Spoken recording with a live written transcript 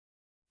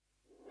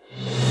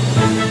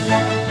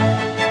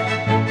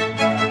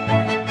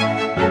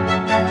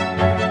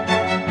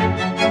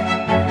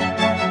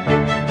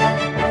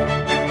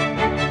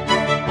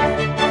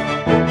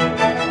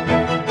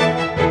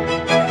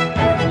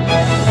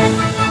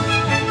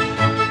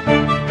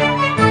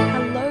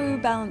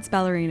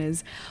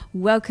Ballerinas.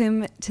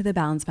 Welcome to the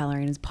Balanced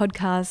Ballerinas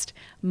podcast.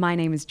 My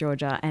name is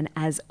Georgia, and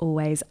as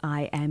always,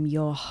 I am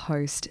your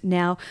host.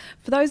 Now,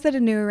 for those that are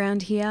new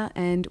around here,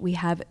 and we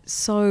have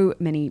so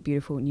many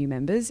beautiful new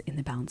members in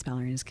the Balanced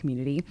Ballerinas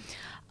community,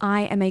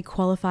 I am a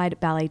qualified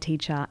ballet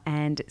teacher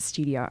and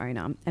studio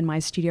owner, and my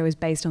studio is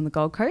based on the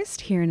Gold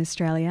Coast here in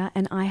Australia,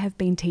 and I have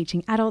been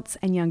teaching adults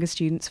and younger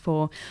students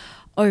for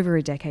over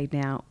a decade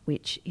now,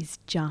 which is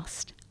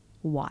just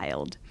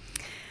wild.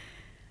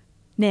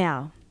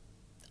 Now,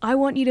 I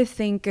want you to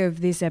think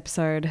of this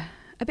episode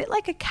a bit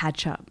like a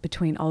catch-up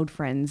between old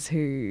friends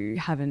who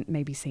haven't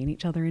maybe seen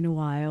each other in a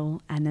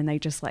while, and then they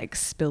just like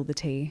spill the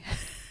tea.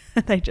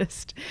 They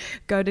just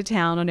go to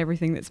town on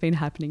everything that's been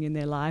happening in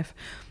their life.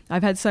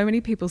 I've had so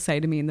many people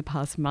say to me in the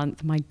past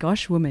month, my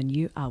gosh, woman,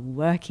 you are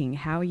working.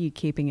 How are you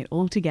keeping it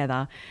all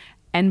together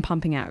and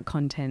pumping out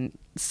content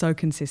so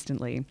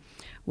consistently?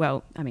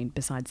 Well, I mean,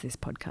 besides this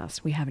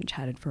podcast, we haven't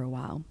chatted for a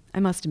while. I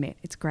must admit,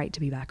 it's great to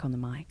be back on the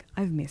mic.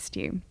 I've missed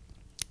you.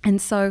 And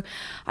so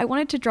I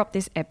wanted to drop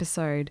this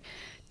episode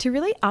to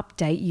really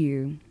update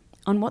you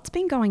on what's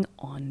been going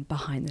on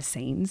behind the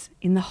scenes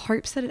in the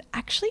hopes that it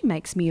actually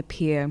makes me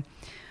appear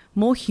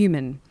more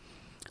human.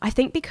 I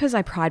think because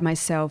I pride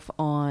myself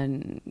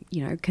on,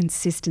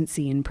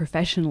 consistency and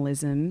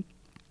professionalism,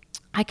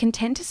 I can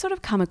tend to sort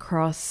of come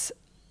across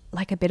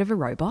like a bit of a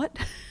robot.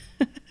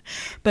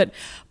 But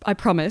I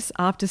promise,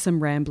 after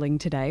some rambling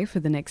today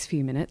for the next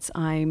few minutes,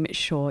 I'm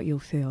sure you'll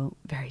feel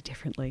very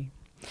differently.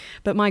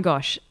 But my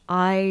gosh,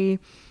 I'll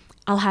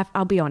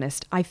be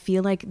honest, I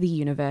feel like the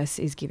universe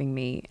is giving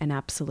me an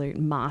absolute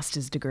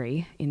master's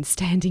degree in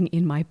standing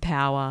in my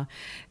power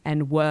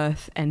and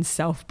worth and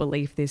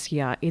self-belief this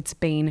year. It's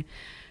been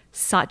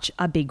such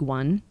a big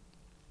one.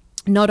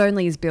 Not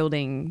only is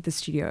building the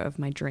studio of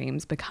my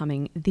dreams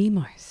becoming the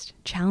most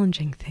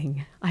challenging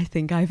thing I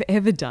think I've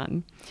ever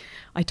done,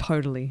 I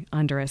totally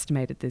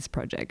underestimated this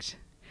project.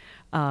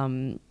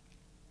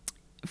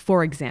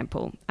 For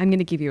example, I'm going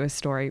to give you a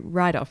story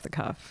right off the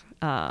cuff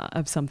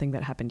of something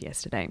that happened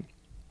yesterday.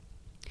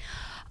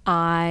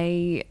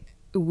 I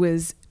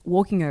was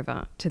walking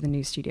over to the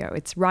new studio.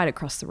 It's right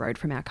across the road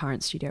from our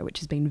current studio, which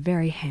has been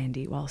very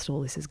handy whilst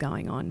all this is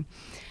going on.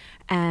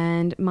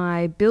 And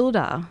my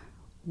builder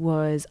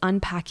was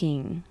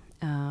unpacking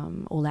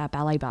all our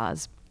ballet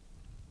bars,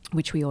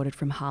 which we ordered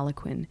from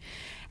Harlequin.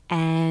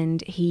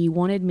 And he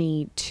wanted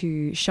me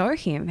to show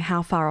him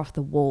how far off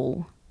the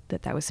wall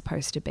that they were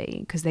supposed to be,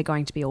 because they're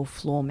going to be all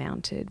floor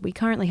mounted. We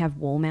currently have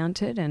wall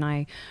mounted, and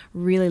I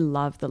really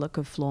love the look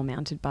of floor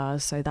mounted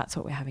bars, so that's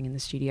what we're having in the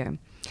studio.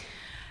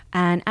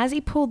 And as he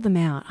pulled them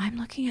out, I'm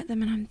looking at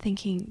them and I'm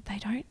thinking, they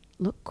don't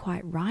look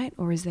quite right,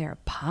 or is there a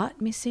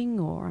part missing,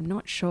 or I'm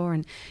not sure.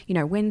 And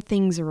when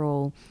things are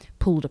all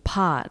pulled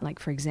apart, like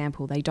for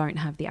example, they don't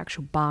have the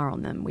actual bar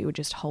on them, we were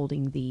just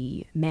holding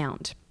the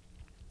mount,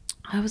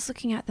 I was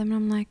looking at them and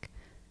I'm like,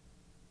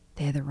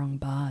 they're the wrong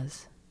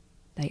bars.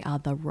 They are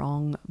the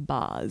wrong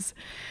bars.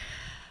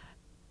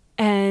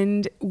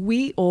 And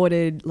we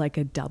ordered like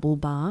a double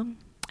bar,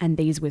 and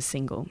these were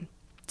single.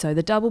 So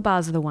the double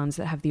bars are the ones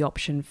that have the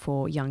option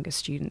for younger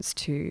students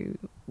to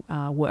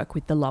work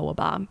with the lower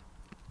bar.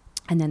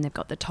 And then they've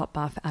got the top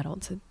bar for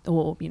adults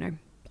or,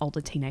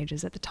 older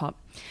teenagers at the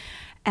top.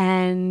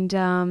 And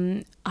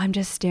I'm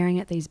just staring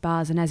at these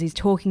bars, and as he's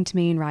talking to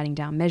me and writing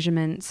down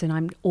measurements,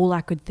 and all I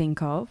could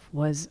think of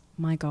was,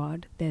 my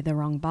God, they're the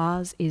wrong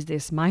bars. Is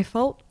this my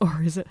fault,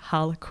 or is it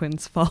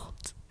Harlequin's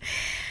fault?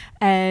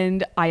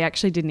 And I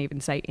actually didn't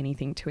even say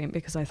anything to him,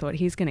 because I thought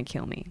he's going to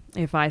kill me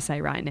if I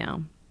say right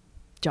now,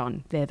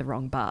 John, they're the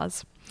wrong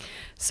bars.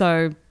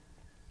 So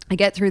I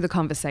get through the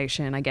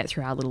conversation, I get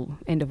through our little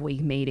end of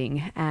week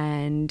meeting,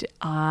 and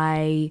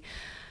I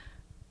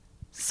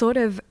sort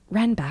of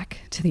ran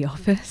back to the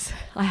office.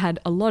 I had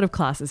a lot of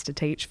classes to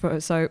teach.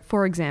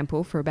 For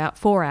example, for about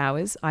 4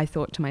 hours, I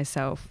thought to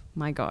myself,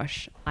 my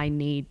gosh, I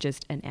need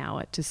just an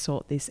hour to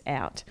sort this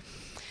out.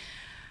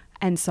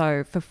 And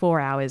so for 4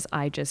 hours,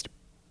 I just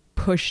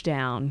pushed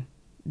down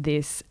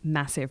this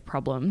massive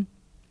problem,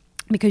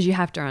 because you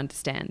have to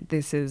understand,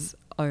 this is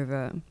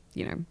over,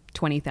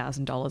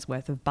 $20,000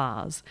 worth of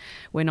bars.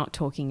 We're not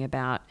talking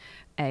about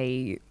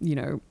a,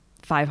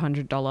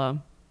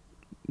 $500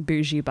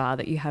 bougie bar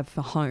that you have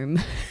for home.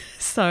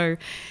 So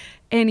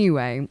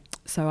anyway,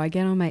 I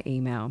get on my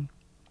email,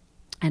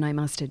 and I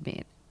must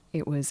admit,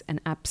 it was an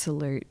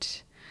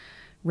absolute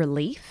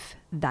relief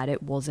that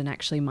it wasn't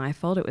actually my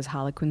fault. It was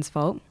Harlequin's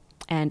fault.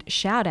 And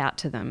shout out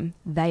to them.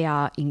 They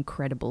are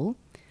incredible.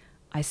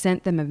 I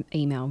sent them an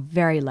email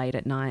very late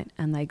at night,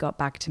 and they got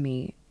back to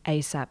me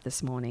ASAP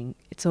this morning.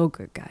 It's all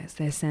good, guys.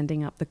 They're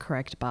sending up the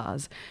correct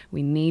bars.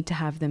 We need to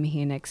have them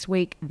here next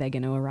week. They're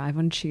going to arrive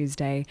on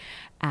Tuesday,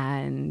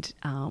 and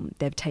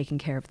they've taken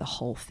care of the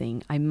whole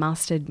thing. I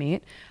must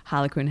admit,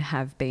 Harlequin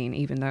have been,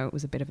 even though it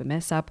was a bit of a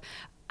mess up,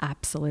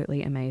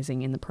 absolutely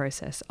amazing in the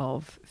process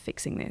of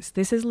fixing this.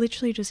 This has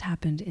literally just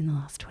happened in the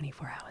last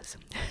 24 hours.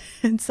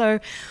 And so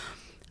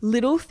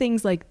little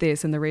things like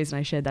this, and the reason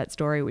I shared that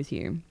story with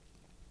you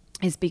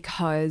is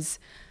because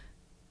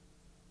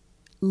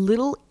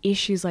little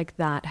issues like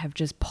that have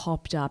just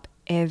popped up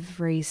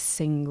every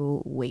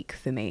single week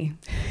for me.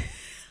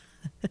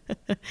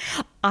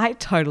 I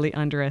totally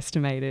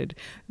underestimated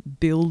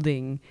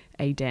building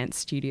a dance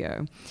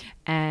studio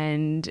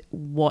and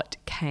what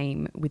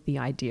came with the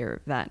idea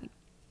of that.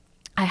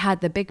 I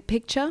had the big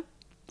picture,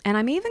 and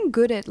I'm even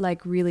good at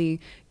like really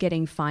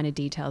getting finer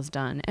details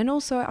done. And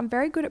also I'm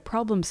very good at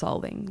problem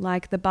solving.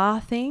 Like the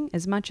bar thing,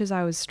 as much as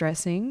I was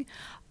stressing,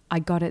 I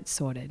got it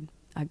sorted.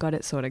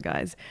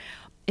 Guys.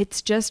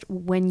 It's just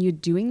when you're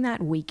doing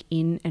that week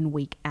in and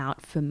week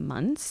out for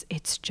months,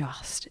 it's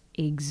just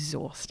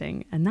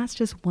exhausting. And that's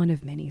just one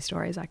of many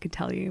stories I could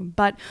tell you.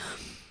 But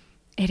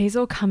it is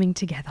all coming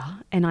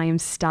together, and I am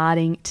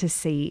starting to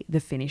see the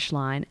finish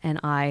line, and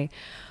I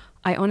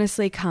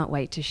honestly can't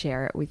wait to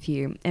share it with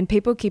you. And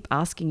people keep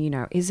asking,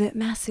 is it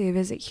massive?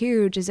 Is it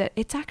huge?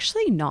 It's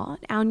actually not.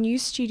 Our new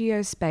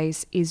studio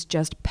space is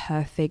just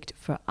perfect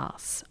for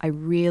us. I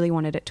really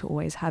wanted it to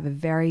always have a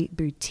very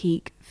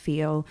boutique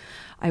feel.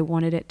 I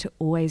wanted it to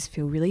always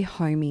feel really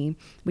homey,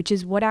 which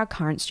is what our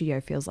current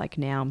studio feels like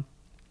now.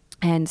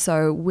 And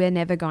so we're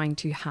never going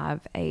to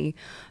have a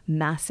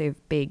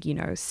massive, big,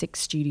 6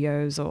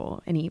 studios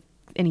or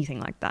anything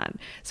like that.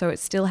 So it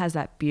still has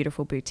that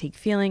beautiful boutique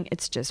feeling.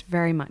 It's just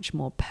very much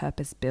more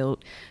purpose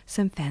built,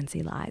 some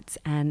fancy lights,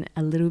 and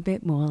a little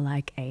bit more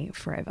like a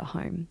forever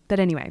home. But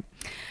anyway,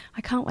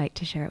 I can't wait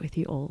to share it with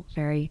you all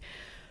very,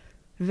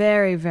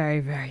 very, very,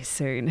 very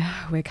soon.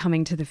 We're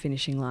coming to the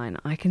finishing line.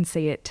 I can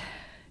see it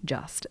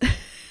just.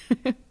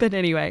 But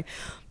anyway,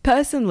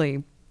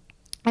 personally,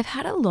 I've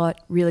had a lot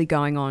really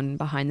going on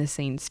behind the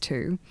scenes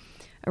too.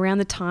 Around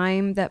the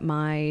time that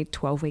my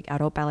 12-week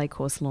adult ballet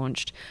course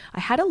launched, I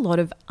had a lot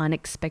of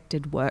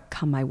unexpected work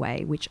come my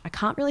way, which I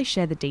can't really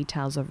share the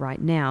details of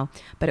right now,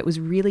 but it was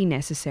really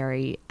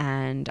necessary,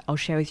 and I'll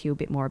share with you a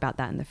bit more about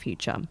that in the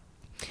future.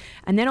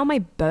 And then on my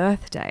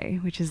birthday,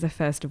 which is the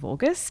 1st of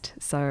August,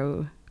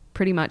 so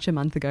pretty much a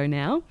month ago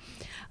now,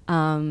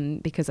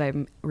 because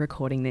I'm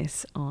recording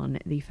this on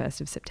the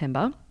 1st of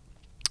September,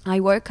 I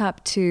woke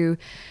up to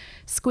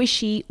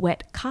squishy,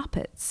 wet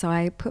carpets. So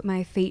I put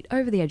my feet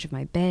over the edge of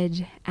my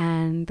bed,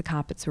 and the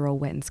carpets were all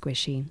wet and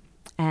squishy.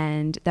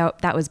 And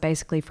that was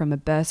basically from a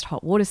burst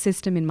hot water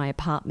system in my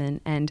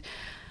apartment. And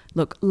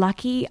look,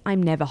 lucky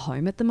I'm never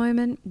home at the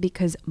moment,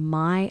 because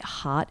my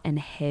heart and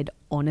head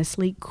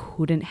honestly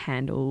couldn't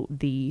handle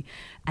the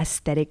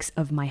aesthetics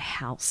of my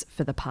house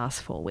for the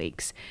past 4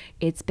 weeks.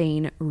 It's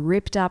been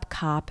ripped up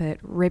carpet,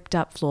 ripped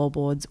up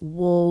floorboards,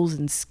 walls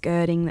and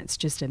skirting that's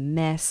just a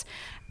mess.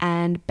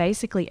 And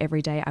basically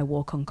every day I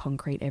walk on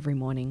concrete every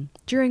morning.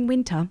 During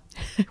winter,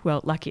 well,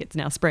 lucky it's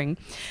now spring,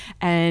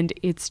 and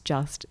it's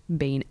just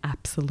been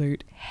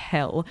absolute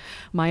hell.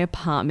 My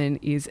apartment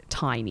is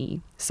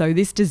tiny. So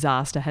this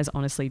disaster has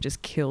honestly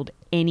just killed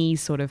any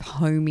sort of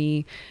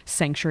homey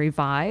sanctuary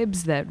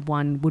vibes that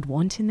one would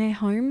want in their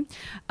home.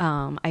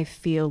 I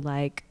feel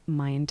like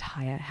my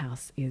entire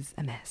house is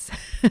a mess.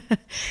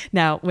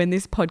 Now, when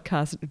this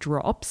podcast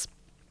drops,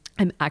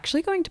 I'm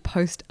actually going to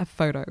post a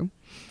photo.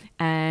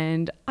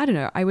 And I don't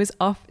know, I was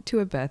off to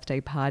a birthday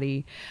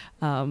party.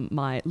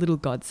 My little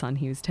godson,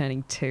 he was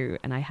turning 2,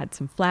 and I had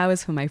some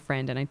flowers for my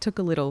friend, and I took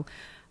a little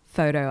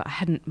photo.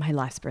 My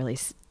life's really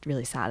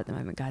sad at the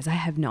moment, guys. I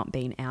have not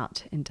been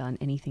out and done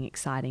anything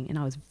exciting, and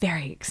I was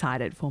very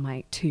excited for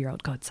my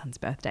 2-year-old godson's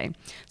birthday.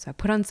 So I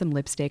put on some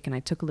lipstick and I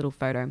took a little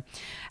photo,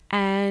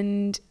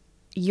 and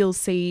you'll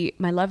see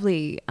my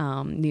lovely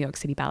New York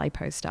City Ballet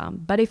poster.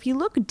 But if you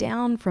look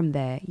down from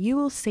there, you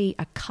will see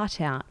a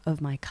cutout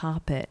of my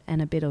carpet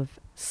and a bit of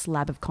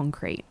slab of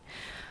concrete.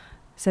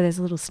 So there's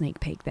a little sneak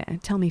peek there.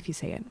 Tell me if you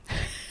see it.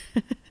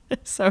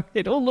 So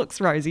it all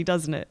looks rosy,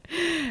 doesn't it?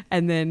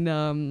 And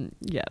then,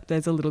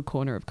 there's a little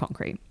corner of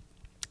concrete.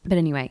 But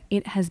anyway,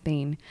 it has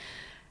been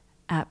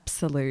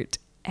absolute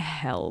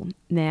hell.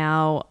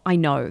 Now, I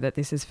know that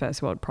this is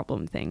first world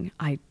problem thing.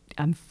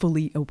 I'm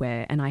fully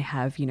aware, and I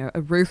have,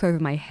 a roof over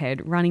my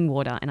head, running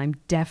water, and I'm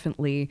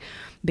definitely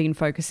been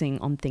focusing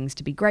on things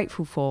to be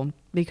grateful for,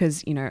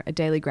 because, a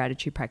daily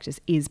gratitude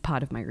practice is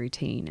part of my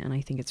routine, and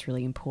I think it's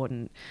really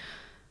important.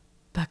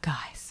 But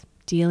guys,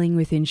 dealing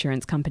with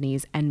insurance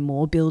companies and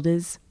more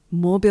builders,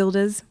 more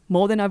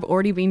than I've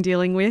already been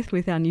dealing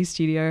with our new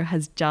studio,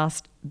 has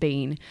just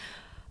been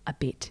a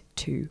bit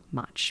too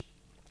much.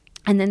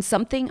 And then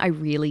something I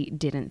really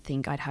didn't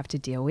think I'd have to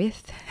deal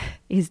with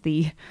is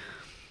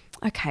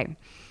okay,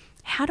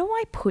 how do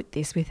I put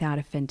this without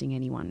offending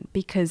anyone?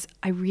 Because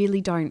I really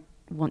don't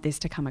want this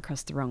to come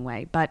across the wrong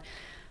way, but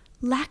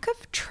lack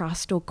of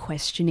trust or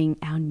questioning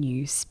our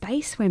new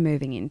space we're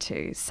moving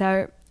into.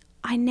 So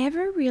I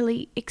never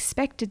really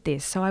expected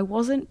this, so I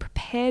wasn't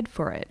prepared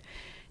for it.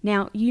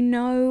 Now, I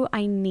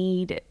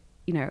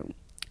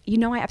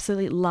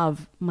absolutely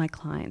love my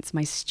clients,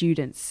 my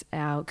students,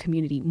 our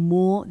community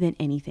more than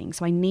anything.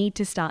 So I need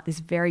to start this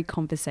very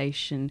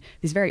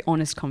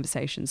honest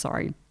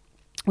conversation,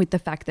 with the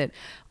fact that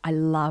I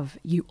love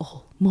you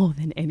all more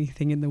than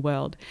anything in the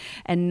world.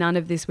 And none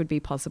of this would be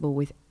possible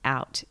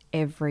without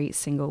every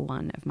single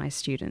one of my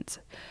students.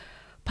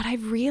 But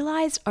I've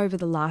realized over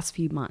the last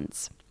few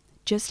months,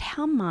 just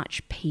how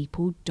much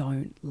people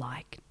don't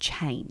like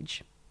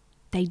change.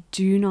 They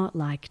do not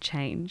like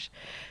change.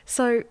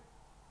 So,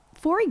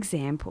 for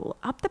example,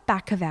 up the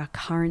back of our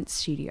current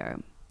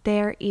studio,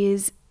 there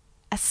is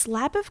a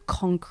slab of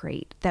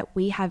concrete that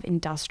we have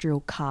industrial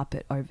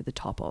carpet over the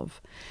top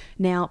of.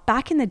 Now,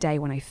 back in the day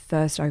when I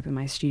first opened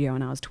my studio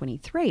when I was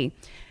 23,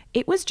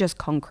 it was just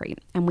concrete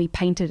and we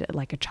painted it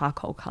like a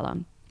charcoal color.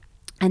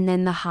 And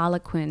then the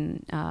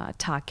Harlequin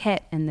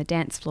tarquette and the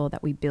dance floor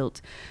that we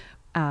built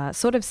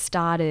sort of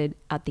started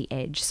at the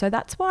edge. So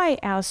that's why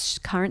our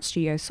current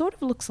studio sort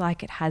of looks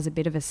like it has a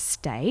bit of a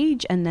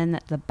stage, and then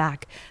at the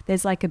back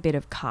there's like a bit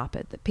of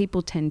carpet that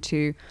people tend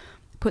to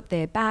put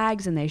their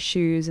bags and their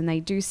shoes, and they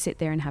do sit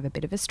there and have a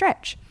bit of a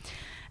stretch.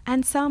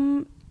 And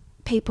some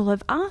people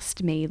have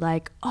asked me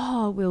like,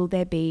 oh, will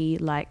there be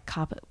like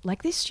carpet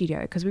like this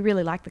studio? Because we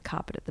really like the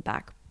carpet at the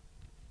back.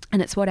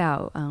 And it's what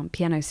our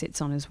piano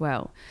sits on as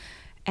well.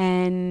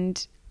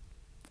 And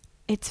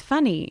it's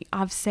funny,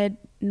 I've said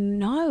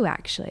no,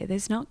 actually,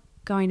 there's not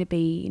going to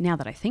be, now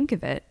that I think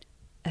of it,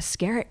 a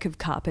skerrick of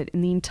carpet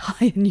in the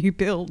entire new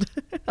build.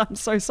 I'm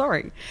so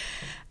sorry.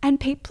 And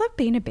people have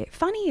been a bit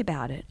funny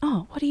about it.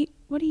 Oh, what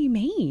do you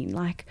mean?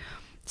 Like,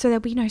 so there'll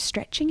be no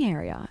stretching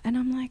area. And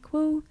I'm like,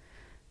 well,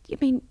 you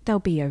mean there'll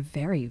be a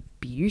very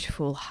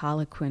beautiful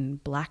Harlequin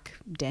black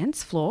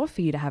dance floor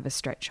for you to have a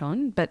stretch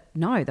on, but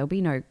no, there'll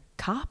be no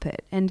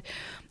carpet. And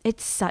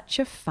it's such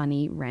a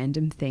funny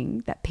random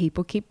thing that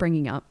people keep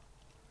bringing up.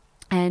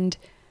 And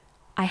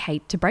I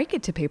hate to break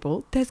it to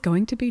people, there's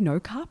going to be no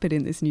carpet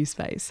in this new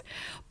space.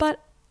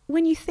 But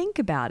when you think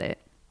about it,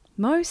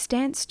 most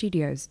dance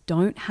studios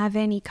don't have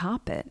any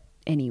carpet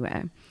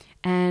anywhere.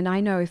 And I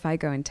know if I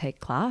go and take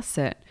class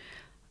at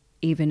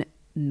even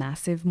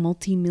massive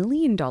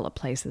multi-million dollar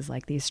places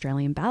like the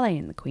Australian Ballet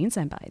and the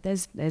Queensland Ballet,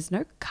 there's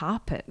no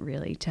carpet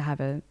really to have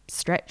a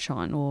stretch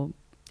on, or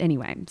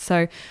anyway.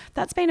 So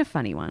that's been a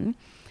funny one.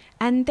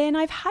 And then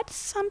I've had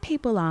some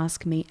people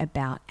ask me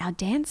about our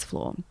dance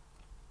floor.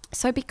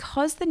 So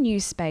because the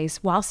new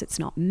space, whilst it's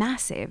not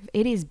massive,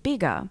 it is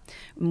bigger,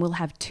 and we'll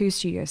have 2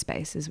 studio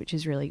spaces, which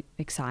is really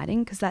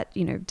exciting because that,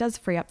 does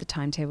free up the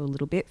timetable a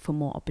little bit for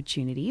more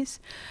opportunities.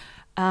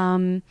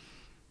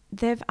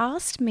 They've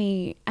asked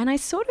me, and I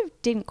sort of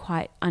didn't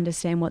quite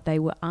understand what they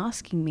were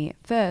asking me at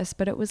first,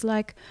 but it was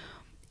like,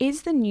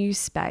 is the new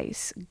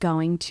space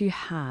going to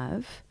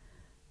have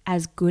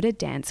as good a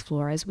dance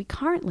floor as we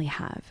currently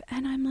have?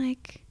 And I'm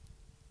like,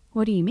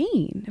 what do you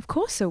mean? Of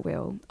course it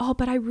will. Oh,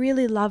 but I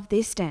really love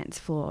this dance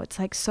floor. It's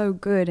like so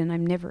good and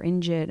I'm never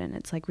injured and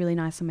it's like really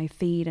nice on my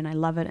feet and I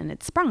love it and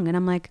it's sprung. And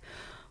I'm like,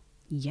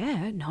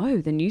 yeah, no,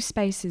 the new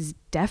space is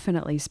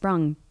definitely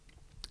sprung.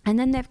 And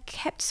then they've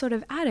kept sort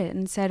of at it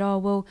and said, oh,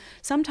 well,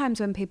 sometimes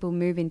when people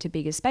move into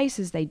bigger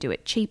spaces, they do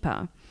it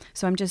cheaper.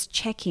 So I'm just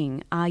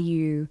checking, are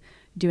you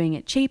doing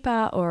it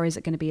cheaper or is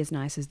it going to be as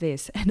nice as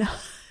this?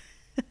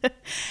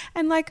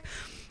 And like,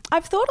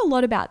 I've thought a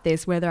lot about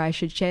this, whether I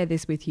should share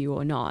this with you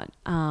or not,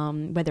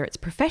 whether it's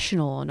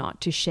professional or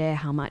not to share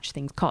how much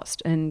things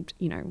cost. And,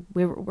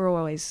 we're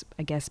always,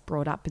 I guess,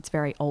 brought up, it's a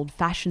very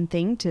old-fashioned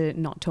thing to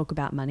not talk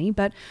about money,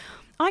 but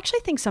I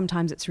actually think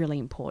sometimes it's really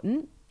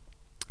important.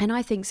 And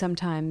I think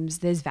sometimes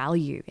there's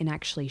value in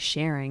actually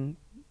sharing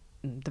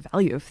the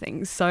value of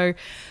things. So,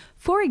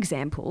 for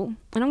example,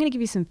 and I'm going to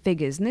give you some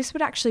figures, and this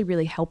would actually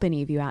really help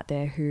any of you out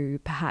there who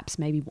perhaps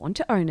maybe want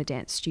to own a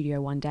dance studio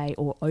one day,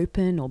 or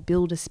open or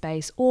build a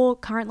space, or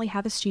currently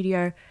have a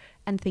studio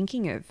and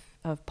thinking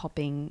of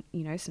popping,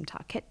 some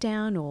tarquette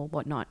down or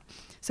whatnot.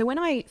 So when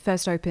I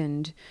first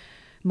opened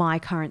my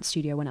current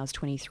studio when I was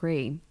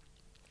 23,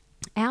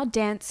 our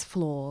dance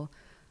floor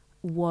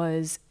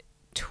was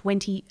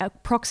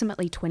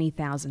approximately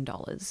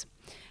 $20,000.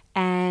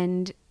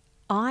 And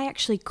I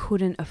actually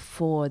couldn't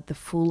afford the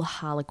full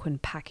Harlequin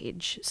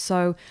package.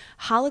 So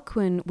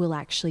Harlequin will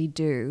actually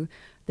do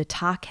the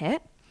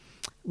tarquette,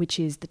 which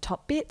is the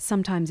top bit.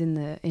 Sometimes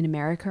in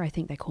America, I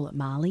think they call it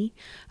Marley.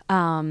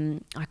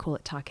 I call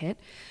it tarquette.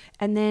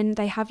 And then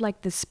they have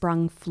like the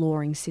sprung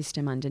flooring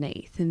system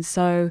underneath. And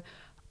so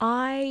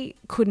I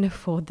couldn't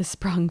afford the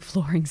sprung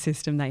flooring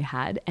system they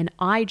had. And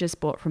I just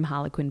bought from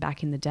Harlequin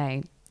back in the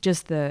day,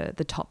 just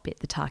the top bit,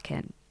 the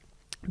tarquette,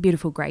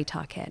 beautiful grey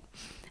tarquette.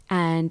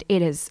 And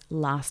it has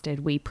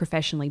lasted. We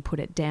professionally put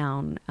it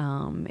down.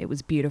 It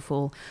was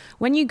beautiful.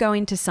 When you go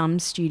into some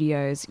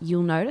studios,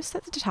 you'll notice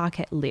that the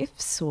tarquette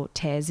lifts or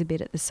tears a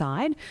bit at the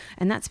side.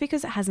 And that's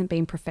because it hasn't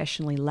been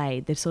professionally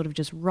laid. They've sort of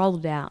just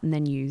rolled it out and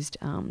then used,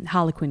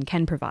 Harlequin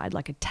can provide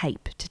like a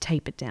tape to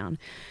tape it down.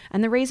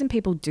 And the reason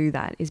people do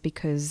that is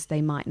because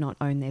they might not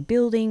own their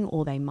building,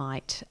 or they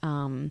might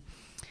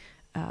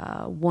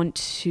want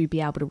to be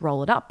able to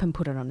roll it up and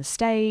put it on a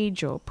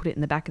stage, or put it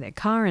in the back of their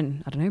car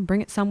and, I don't know,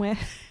 bring it somewhere.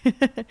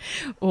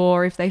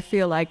 Or if they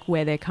feel like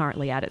where they're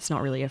currently at, it's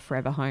not really a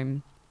forever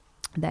home,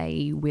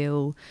 they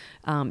will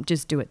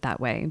just do it that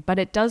way. But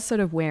it does sort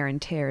of wear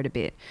and tear it a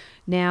bit.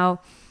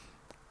 Now,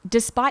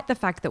 despite the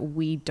fact that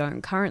we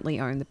don't currently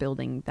own the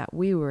building that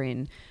we were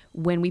in,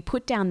 when we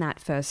put down that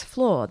first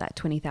floor, that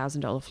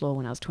 $20,000 floor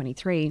when I was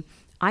 23,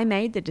 I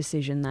made the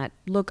decision that,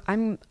 look,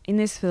 I'm in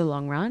this for the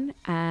long run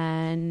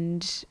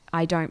and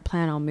I don't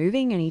plan on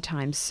moving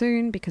anytime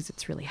soon because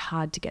it's really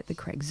hard to get the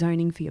correct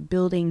zoning for your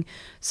building.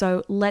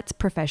 So let's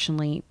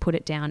professionally put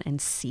it down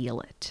and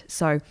seal it.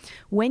 So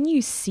when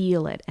you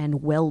seal it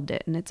and weld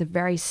it, and it's a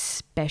very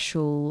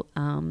special,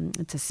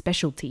 it's a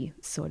specialty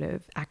sort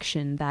of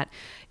action that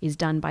is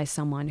done by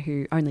someone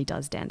who only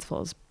does dance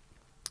floors.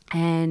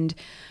 And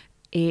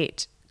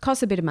it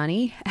costs a bit of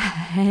money,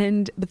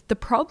 and the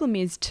problem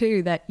is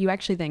too that you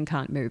actually then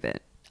can't move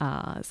it.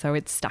 So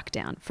it's stuck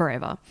down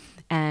forever.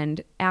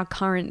 And our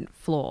current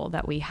floor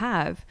that we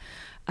have,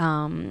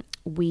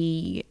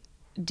 we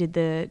did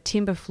the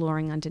timber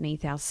flooring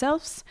underneath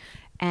ourselves,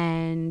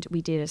 and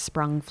we did a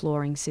sprung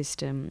flooring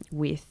system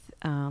with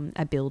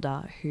a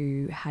builder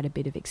who had a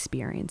bit of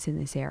experience in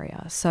this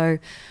area. So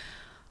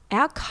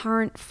our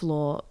current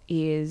floor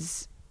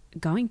is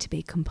going to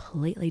be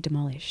completely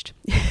demolished.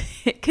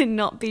 It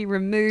cannot be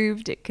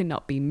removed. It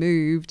cannot be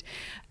moved.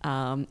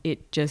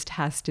 It just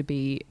has to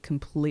be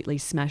completely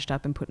smashed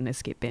up and put in a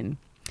skip bin,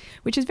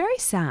 which is very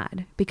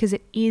sad because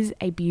it is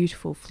a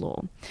beautiful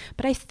floor.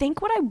 But I think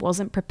what I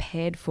wasn't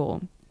prepared for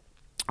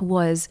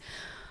was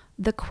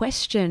the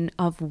question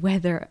of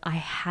whether I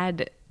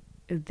had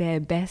their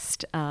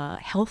best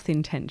health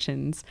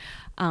intentions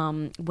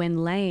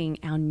when laying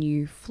our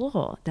new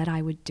floor, that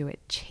I would do it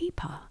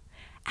cheaper.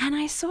 And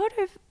I sort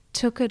of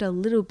took it a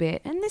little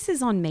bit, and this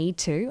is on me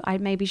too. I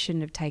maybe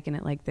shouldn't have taken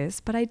it like this,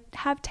 but I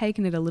have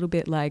taken it a little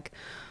bit like,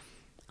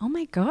 oh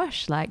my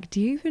gosh, like, do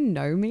you even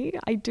know me?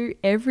 I do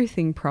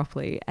everything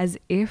properly, as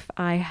if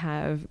I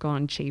have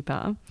gone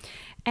cheaper.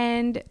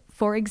 And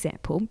for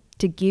example,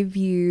 to give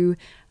you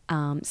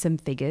some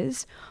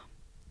figures,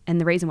 and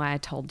the reason why I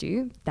told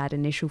you that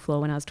initial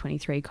floor when I was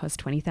 23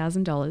 cost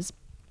 $20,000,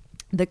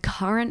 the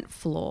current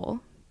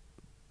floor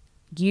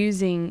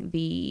using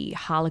the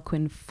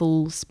Harlequin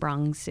full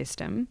sprung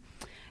system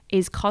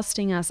is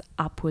costing us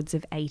upwards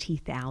of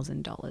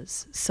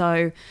 $80,000.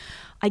 So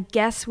I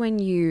guess when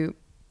you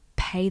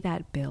pay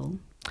that bill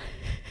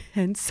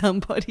and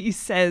somebody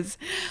says,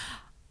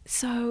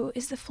 so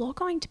is the floor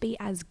going to be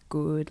as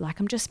good? Like,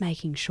 I'm just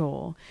making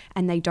sure.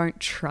 And they don't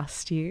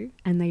trust you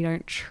and they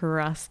don't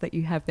trust that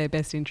you have their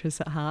best interests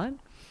at heart,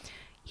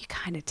 you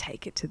kind of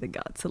take it to the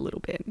guts a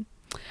little bit.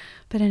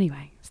 But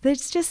anyway, so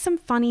there's just some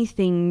funny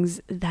things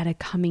that are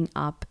coming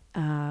up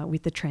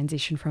with the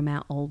transition from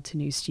our old to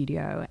new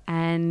studio.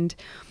 And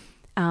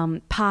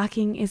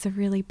parking is a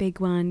really big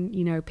one.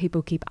 You know,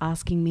 people keep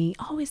asking me,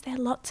 oh, is there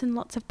lots and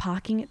lots of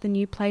parking at the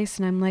new place?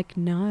 And I'm like,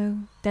 no,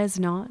 there's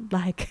not.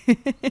 Like,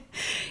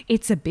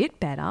 it's a bit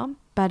better,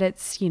 but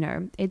it's, you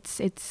know,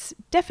 it's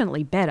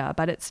definitely better,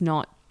 but it's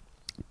not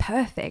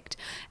perfect.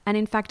 And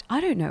in fact, I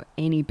don't know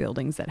any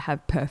buildings that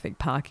have perfect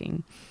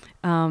parking.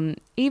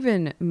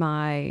 Even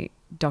my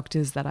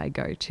doctors that I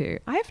go to,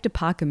 I have to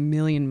park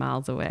 1,000,000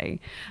 miles away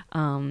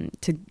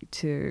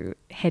to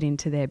head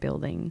into their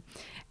building.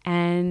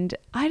 And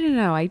I don't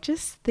know, I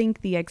just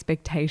think the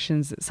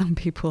expectations that some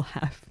people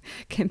have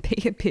can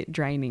be a bit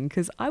draining,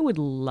 because I would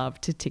love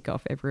to tick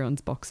off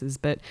everyone's boxes,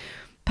 but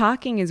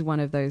parking is one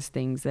of those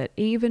things that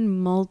even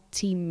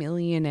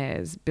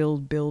multi-millionaires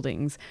build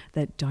buildings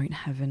that don't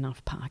have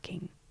enough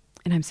parking.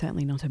 And I'm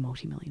certainly not a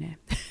multi-millionaire.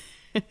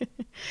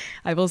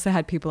 I've also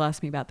had people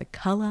ask me about the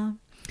color.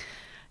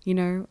 You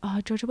know,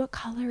 oh, Georgia, what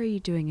color are you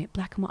doing it?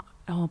 Black and white.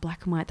 Oh,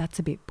 black and white, that's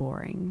a bit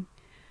boring.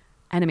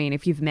 And I mean,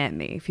 if you've met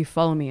me, if you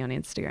follow me on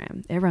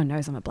Instagram, everyone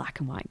knows I'm a black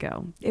and white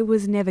girl. It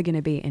was never going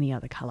to be any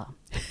other color.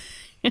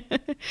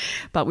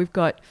 But we've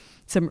got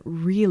some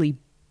really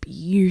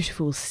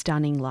beautiful,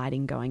 stunning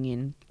lighting going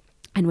in,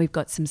 and we've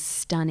got some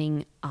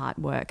stunning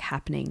artwork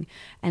happening.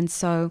 And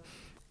so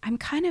I'm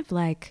kind of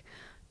like,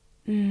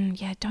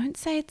 yeah, don't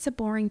say it's a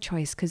boring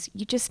choice, because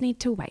you just need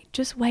to wait.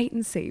 Just wait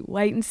and see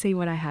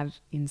what I have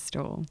in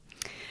store.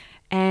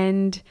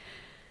 And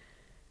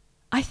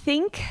I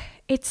think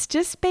it's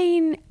just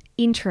been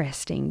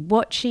interesting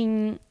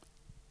watching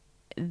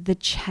the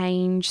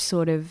change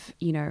sort of,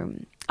 you know,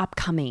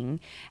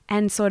 upcoming,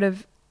 and sort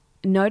of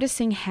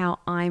noticing how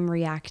I'm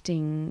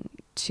reacting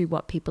to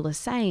what people are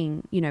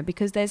saying, you know,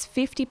 because there's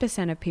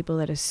 50% of people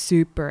that are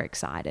super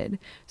excited,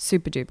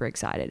 super duper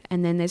excited.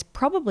 And then there's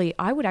probably,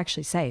 I would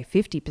actually say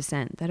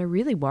 50% that are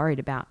really worried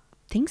about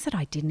things that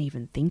I didn't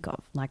even think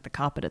of, like the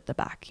carpet at the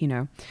back, you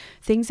know,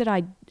 things that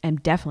I am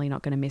definitely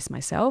not going to miss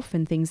myself,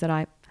 and things that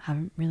I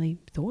haven't really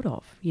thought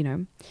of, you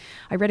know.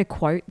 I read a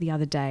quote the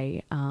other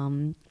day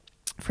from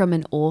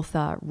an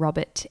author,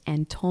 Robert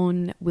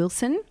Anton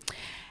Wilson,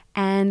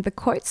 and the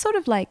quote's sort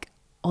of like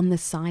on the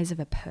size of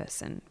a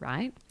person,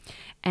 right?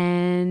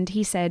 And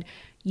he said,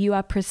 you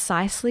are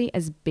precisely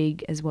as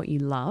big as what you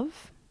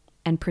love,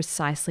 and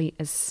precisely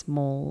as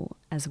small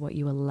as what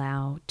you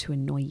allow to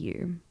annoy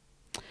you.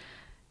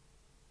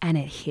 And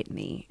it hit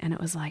me, and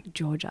it was like,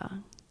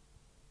 Georgia,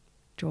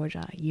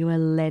 you are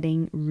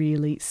letting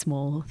really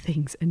small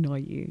things annoy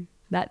you.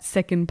 That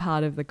second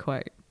part of the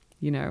quote,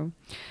 you know.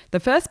 The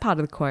first part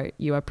of the quote,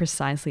 you are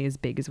precisely as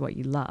big as what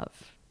you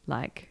love.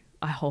 Like,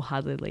 I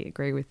wholeheartedly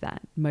agree with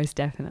that, most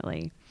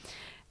definitely.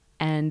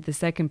 And the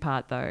second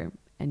part though,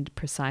 and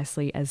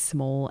precisely as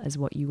small as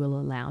what you will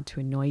allow to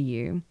annoy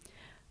you,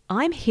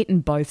 I'm hitting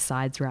both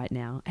sides right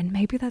now. And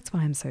maybe that's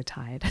why I'm so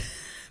tired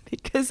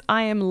because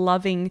I am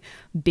loving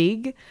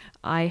big.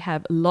 I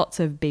have lots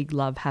of big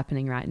love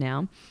happening right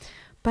now,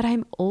 but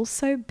I'm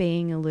also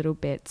being a little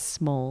bit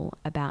small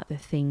about the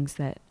things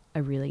that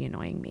are really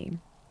annoying me.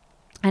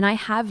 And I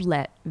have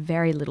let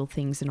very little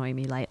things annoy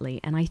me lately.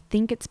 And I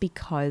think it's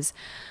because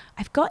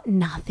I've got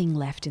nothing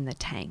left in the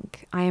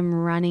tank. I am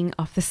running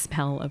off the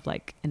smell of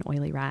like an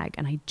oily rag,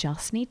 and I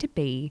just need to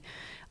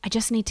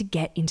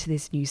get into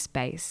this new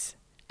space.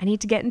 I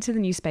need to get into the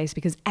new space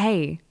because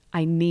I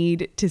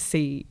need to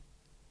see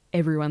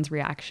everyone's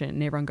reaction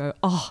and everyone go,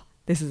 oh,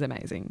 this is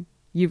amazing.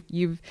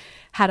 You've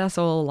had us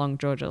all along,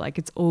 Georgia. Like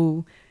it's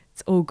all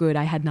good.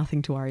 I had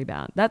nothing to worry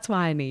about. That's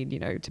why I need,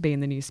 to be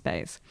in the new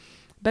space.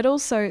 But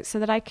also so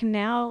that I can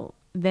now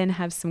then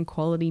have some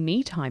quality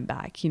me time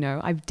back.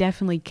 I've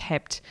definitely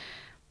kept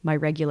my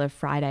regular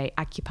Friday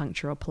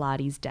acupuncture or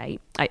Pilates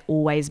date. I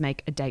always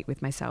make a date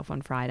with myself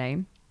on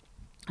Friday.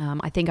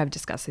 I think I've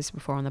discussed this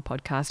before on the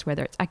podcast,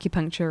 whether it's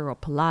acupuncture or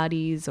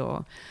Pilates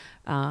or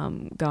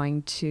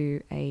going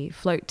to a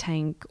float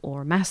tank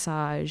or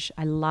massage.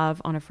 I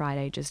love on a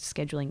Friday just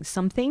scheduling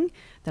something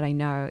that I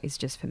know is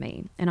just for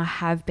me. And I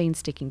have been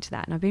sticking to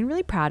that. And I've been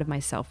really proud of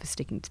myself for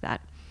sticking to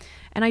that.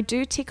 And I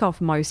do tick off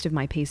most of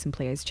my Peace and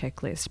Please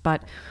checklist,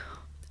 but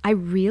I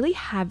really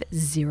have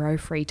zero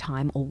free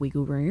time or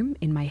wiggle room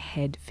in my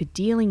head for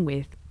dealing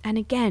with, and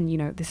again,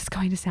 this is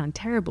going to sound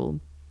terrible,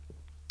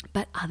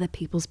 but other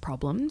people's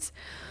problems.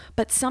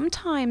 But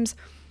sometimes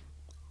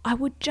I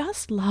would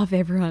just love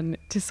everyone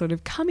to sort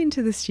of come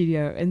into the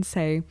studio and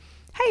say,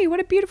 hey, what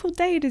a beautiful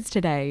day it is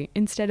today,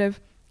 instead of,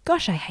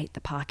 gosh, I hate the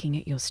parking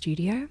at your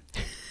studio.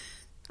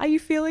 Are you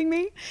feeling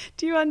me?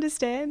 Do you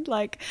understand?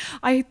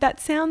 That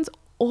sounds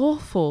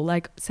awful,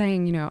 like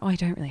saying, I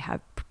don't really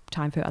have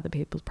time for other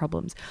people's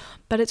problems.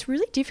 But it's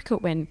really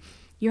difficult when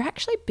you're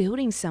actually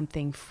building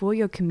something for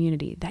your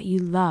community that you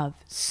love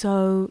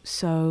so,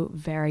 so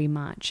very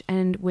much.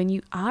 And when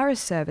you are a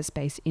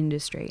service-based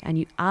industry and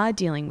you are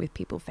dealing with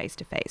people face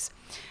to face.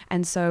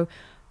 And so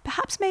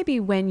perhaps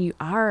maybe when you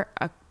are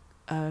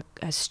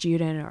a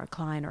student or a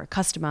client or a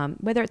customer,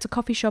 whether it's a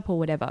coffee shop or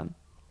whatever,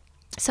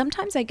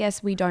 sometimes I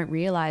guess we don't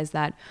realize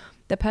that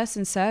the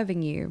person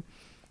serving you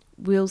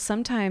will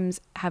sometimes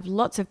have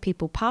lots of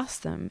people pass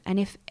them. And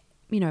if,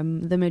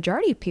 the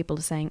majority of people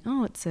are saying,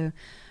 oh, it's a,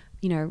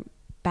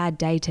 bad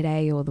day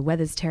today, or the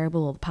weather's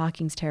terrible, or the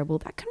parking's terrible,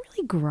 that can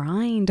really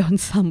grind on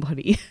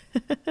somebody.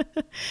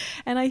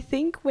 And I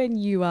think when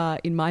you are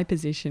in my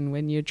position,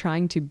 when you're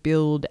trying to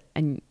build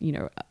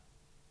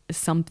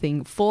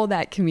something for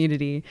that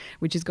community,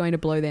 which is going to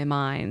blow their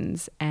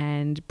minds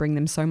and bring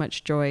them so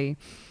much joy,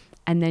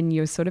 and then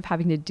you're sort of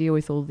having to deal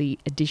with all the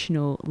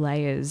additional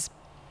layers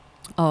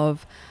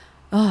of,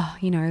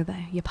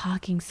 your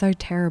parking's so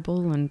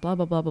terrible and blah,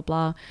 blah, blah, blah,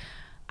 blah.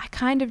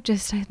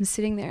 I'm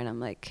sitting there and I'm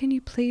like, can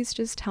you please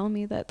just tell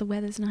me that the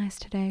weather's nice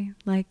today?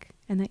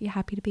 And that you're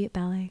happy to be at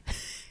ballet.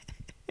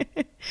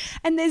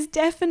 And there's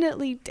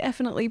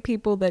definitely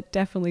people that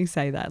definitely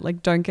say that.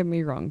 Don't get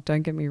me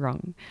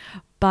wrong.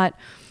 But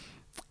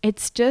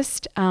it's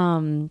just,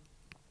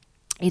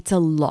 it's a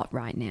lot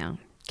right now.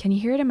 Can you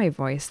hear it in my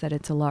voice that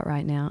it's a lot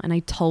right now? And I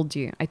told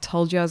you I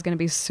was going to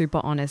be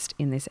super honest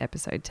in this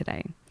episode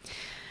today.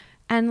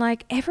 And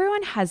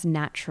everyone has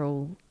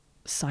natural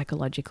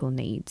psychological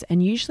needs.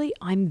 And usually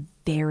I'm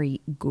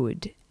very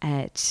good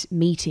at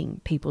meeting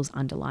people's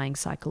underlying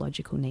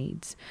psychological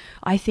needs.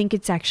 I think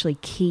it's actually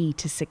key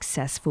to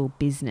successful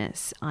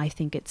business. I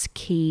think it's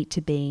key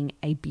to being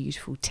a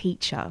beautiful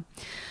teacher.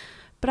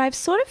 But I've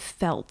sort of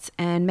felt,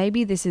 and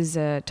maybe this is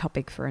a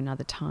topic for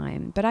another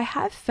time, but I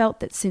have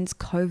felt that since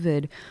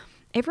COVID,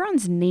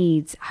 everyone's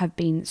needs have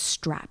been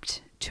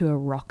strapped to a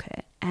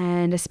rocket.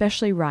 And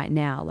especially right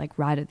now,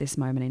 right at this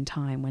moment in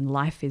time when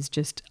life is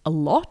just a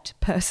lot,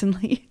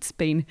 personally, it's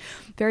been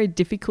very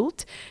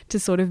difficult to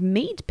sort of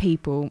meet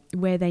people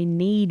where they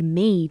need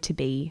me to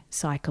be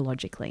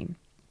psychologically.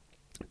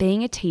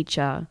 Being a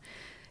teacher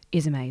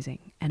is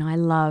amazing, and I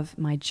love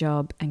my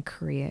job and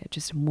career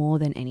just more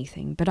than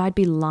anything. But I'd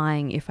be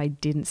lying if I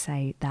didn't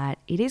say that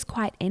it is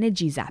quite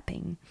energy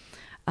zapping.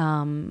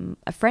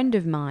 A friend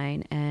of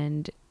mine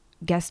and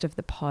guest of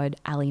the pod,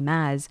 Ali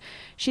Maz,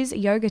 she's a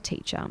yoga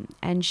teacher,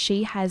 and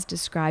she has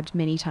described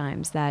many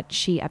times that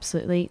she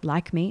absolutely,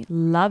 like me,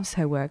 loves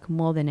her work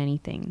more than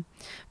anything.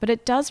 But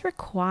it does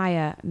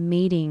require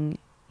meeting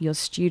your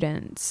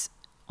students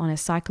on a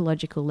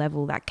psychological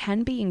level that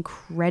can be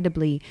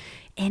incredibly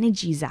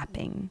energy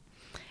zapping.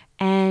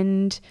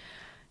 And,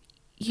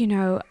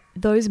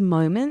 those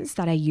moments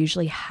that I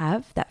usually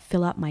have that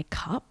fill up my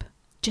cup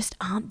just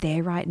aren't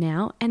there right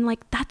now. And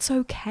that's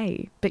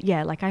okay. But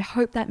yeah, I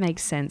hope that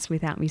makes sense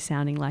without me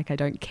sounding like I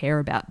don't care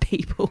about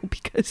people,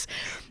 because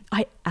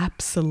I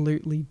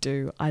absolutely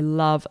do. I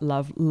love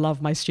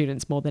my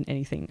students more than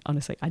anything.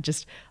 Honestly,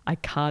 I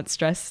can't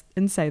stress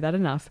and say that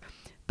enough.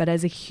 But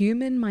as a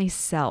human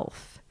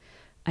myself,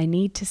 I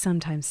need to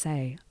sometimes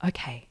say,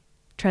 okay,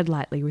 tread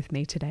lightly with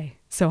me today.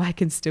 so I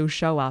can still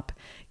show up,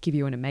 give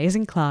you an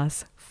amazing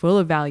class full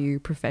of value,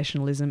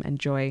 professionalism, and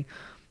joy.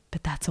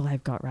 But that's all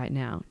I've got right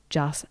now,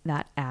 just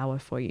that hour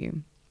for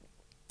you.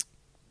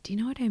 Do you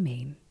know what I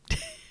mean?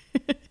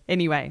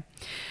 Anyway,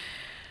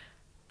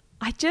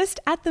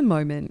 at the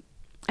moment,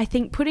 I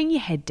think putting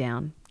your head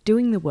down,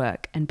 doing the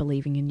work and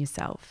believing in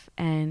yourself.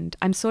 And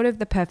I'm sort of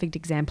the perfect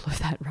example of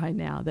that right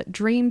now, that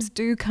dreams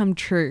do come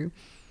true,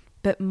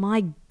 but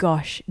my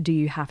gosh, do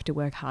you have to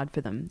work hard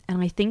for them?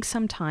 And I think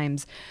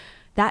sometimes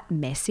that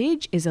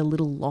message is a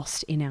little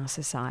lost in our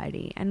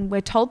society, and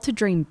we're told to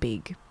dream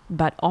big,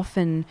 but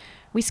often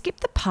we skip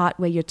the part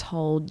where you're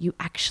told you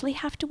actually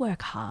have to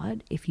work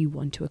hard if you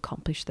want to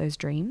accomplish those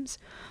dreams.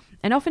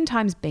 And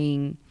oftentimes,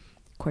 being,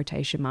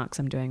 quotation marks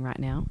I'm doing right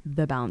now,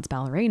 the balanced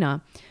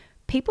ballerina,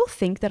 people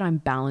think that I'm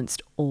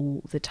balanced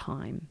all the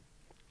time.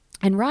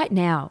 And right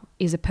now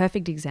is a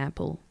perfect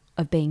example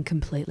of being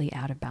completely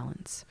out of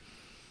balance.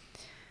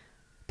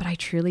 But I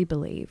truly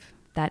believe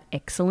that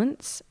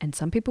excellence, and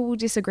some people will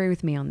disagree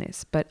with me on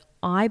this, but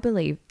I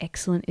believe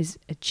excellence is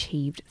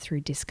achieved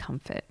through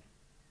discomfort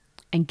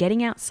and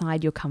getting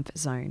outside your comfort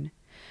zone.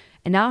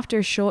 And after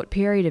a short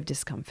period of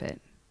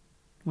discomfort,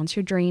 once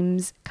your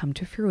dreams come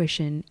to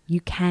fruition, you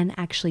can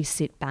actually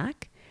sit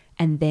back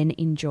and then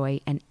enjoy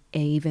an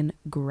even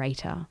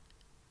greater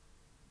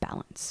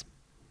balance.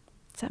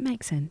 Does that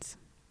make sense?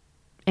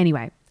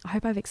 Anyway, I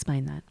hope I've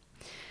explained that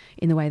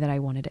in the way that I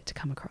wanted it to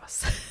come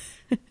across.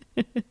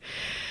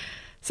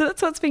 So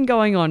that's what's been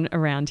going on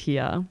around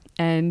here,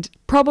 and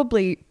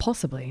possibly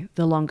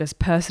the longest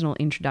personal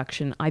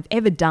introduction I've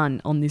ever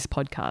done on this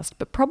podcast,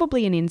 but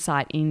probably an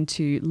insight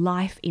into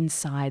life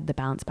inside the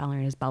Balanced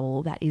Ballerina's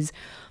bubble that is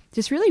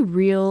just really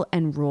real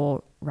and raw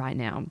right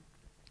now.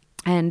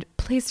 And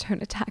please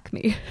don't attack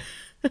me.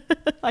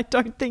 I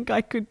don't think I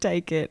could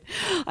take it.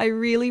 I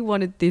really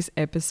wanted this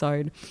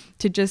episode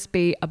to just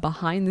be a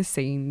behind the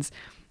scenes.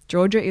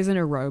 Georgia isn't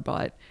a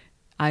robot.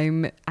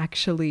 I'm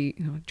actually,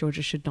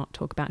 Georgia should not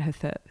talk about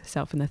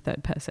herself in the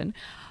third person.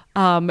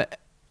 And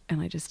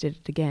I just did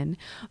it again.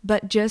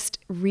 But just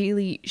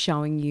really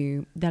showing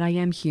you that I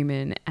am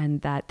human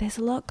and that there's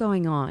a lot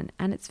going on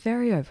and it's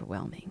very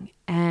overwhelming.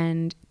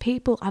 And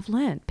I've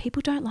learned,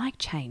 people don't like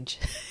change.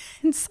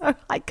 And so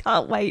I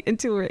can't wait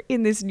until we're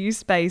in this new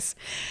space.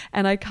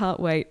 And I can't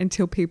wait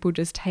until people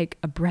just take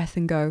a breath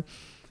and go,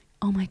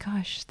 oh my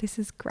gosh, this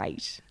is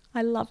great.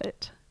 I love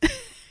it.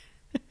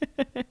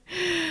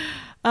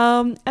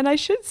 And I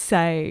should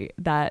say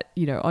that,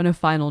 on a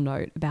final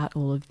note about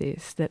all of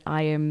this, that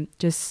I am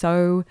just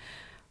so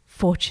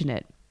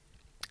fortunate.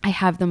 I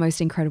have the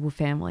most incredible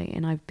family,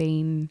 and I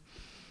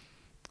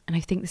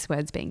think this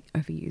word's being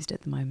overused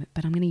at the moment,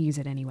 but I'm going to use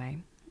it anyway.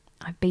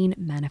 I've been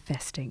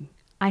manifesting.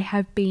 I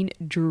have been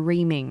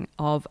dreaming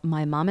of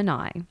my mum and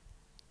I.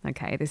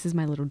 Okay, this is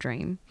my little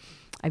dream.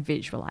 I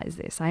visualize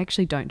this. I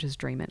actually don't just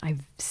dream it.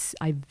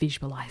 I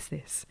visualize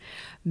this.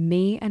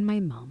 Me and my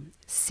mum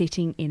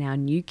sitting in our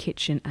new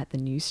kitchen at the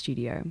new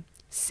studio,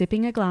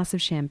 sipping a glass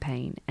of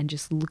champagne and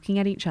just looking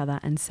at each other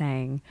and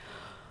saying,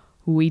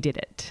 we did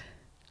it.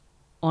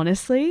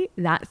 Honestly,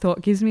 that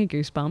thought gives me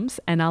goosebumps,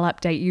 and I'll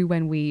update you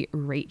when we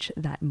reach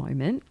that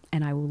moment,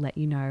 and I will let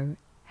you know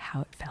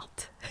how it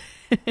felt.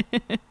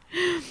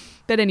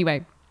 But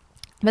anyway,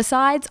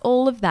 besides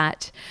all of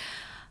that,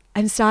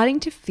 I'm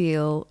starting to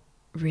feel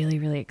really,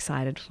 really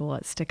excited for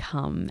what's to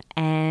come.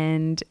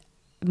 And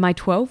my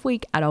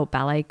 12-week adult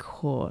ballet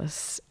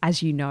course,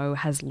 as you know,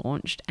 has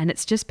launched, and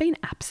it's just been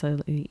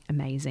absolutely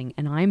amazing.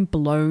 And I'm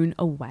blown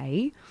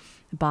away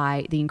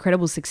by the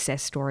incredible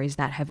success stories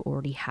that have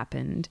already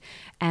happened.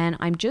 And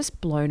I'm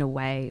just blown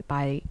away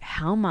by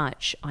how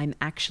much I'm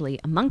actually,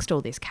 amongst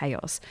all this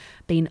chaos,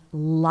 been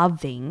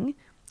loving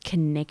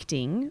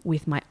connecting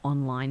with my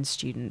online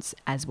students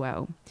as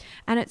well.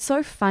 And it's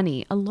so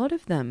funny, a lot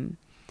of them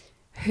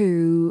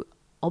who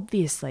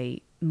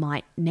obviously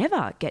might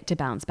never get to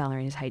Balanced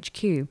Ballerinas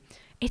HQ,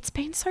 it's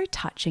been so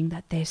touching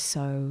that they're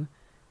so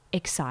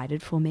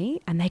excited for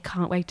me and they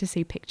can't wait to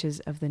see pictures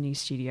of the new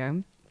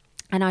studio.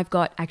 And I've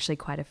got actually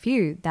quite a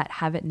few that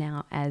have it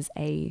now as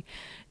a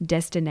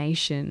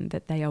destination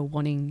that they are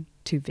wanting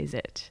to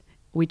visit,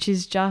 which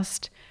is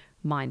just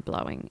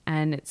mind-blowing.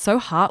 And it's so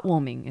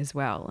heartwarming as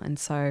well. And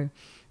so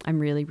I'm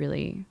really,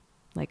 really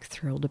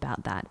thrilled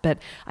about that. But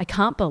I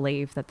can't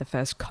believe that the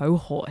first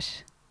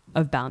cohort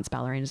of Balanced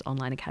Ballerinas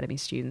Online Academy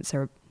students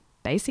are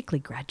basically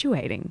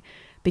graduating,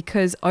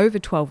 because over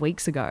 12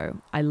 weeks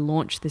ago, I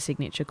launched the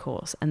signature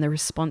course and the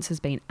response has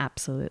been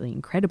absolutely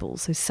incredible.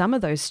 So some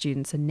of those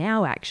students are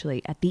now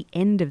actually at the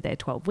end of their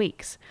 12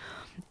 weeks.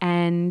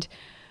 And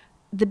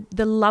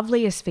the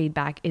loveliest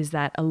feedback is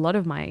that a lot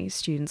of my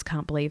students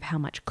can't believe how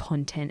much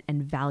content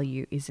and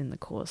value is in the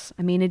course.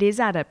 I mean, it is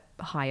at a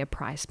higher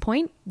price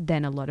point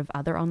than a lot of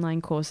other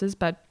online courses,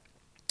 but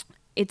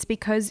it's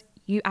because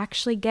you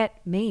actually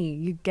get me,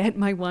 you get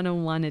my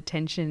one-on-one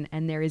attention,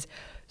 and there is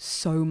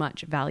so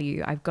much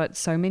value. I've got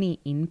so many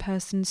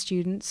in-person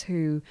students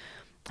who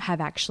have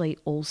actually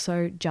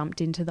also jumped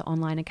into the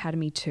online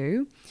academy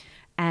too.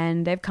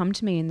 And they've come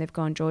to me and they've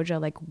gone, Georgia,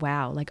 like,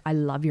 wow, like I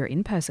love your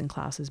in-person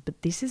classes,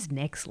 but this is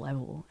next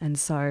level. And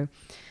so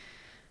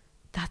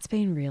that's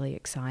been really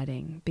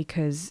exciting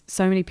because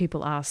so many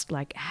people asked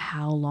like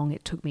how long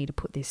it took me to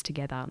put this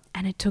together.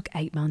 And it took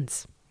 8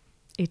 months.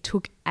 It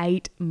took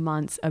 8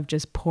 months of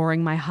just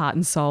pouring my heart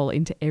and soul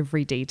into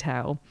every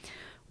detail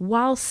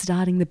while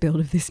starting the build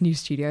of this new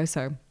studio.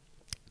 So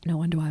no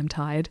wonder why I'm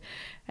tired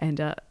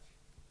and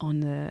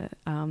on the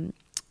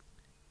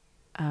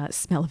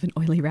smell of an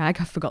oily rag.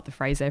 I forgot the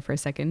phrase there for a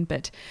second,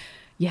 but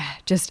yeah,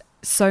 just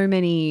so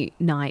many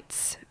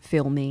nights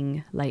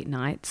filming, late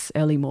nights,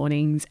 early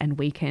mornings and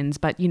weekends.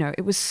 But, you know,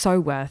 it was so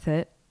worth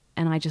it.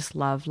 And I just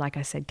love, like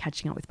I said,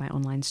 catching up with my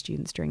online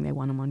students during their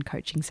one-on-one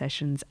coaching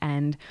sessions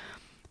and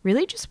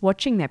really just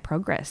watching their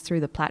progress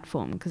through the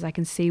platform because I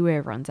can see where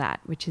everyone's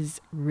at, which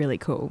is really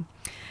cool.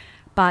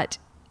 But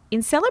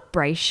in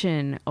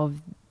celebration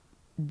of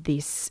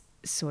this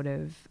sort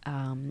of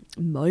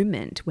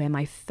moment where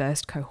my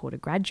first cohort are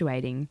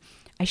graduating,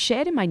 I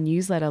shared in my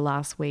newsletter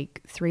last week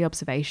 3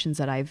 observations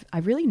that I've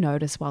really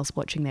noticed whilst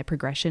watching their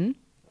progression.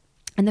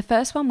 And the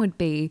first one would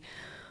be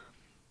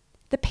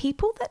the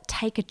people that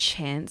take a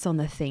chance on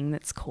the thing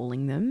that's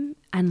calling them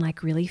and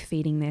like really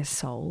feeding their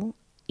soul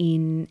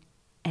in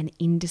an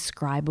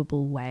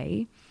indescribable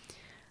way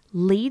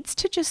leads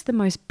to just the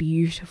most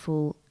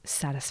beautiful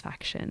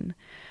satisfaction.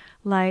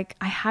 Like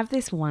I have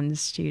this one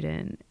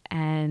student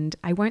and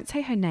I won't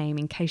say her name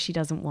in case she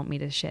doesn't want me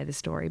to share the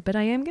story, but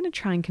I am going to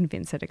try and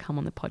convince her to come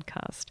on the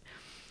podcast.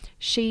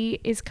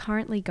 She is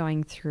currently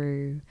going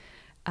through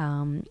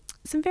some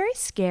very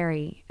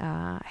scary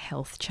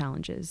health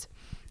challenges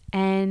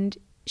and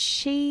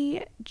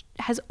she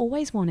has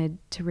always wanted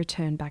to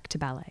return back to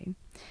ballet.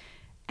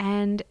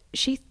 And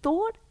she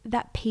thought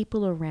that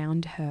people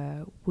around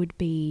her would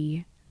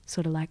be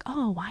sort of like,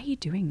 oh, why are you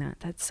doing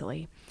that? That's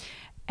silly.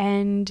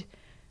 And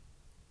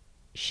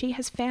she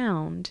has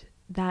found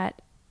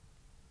that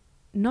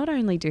not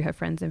only do her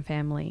friends and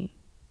family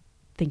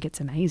think it's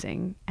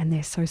amazing and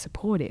they're so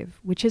supportive,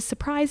 which has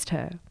surprised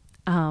her,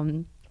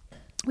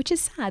 which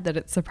is sad that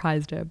it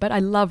surprised her, but I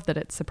love that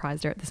it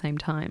surprised her at the same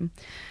time.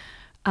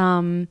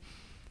 Ballet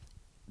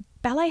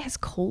has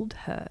called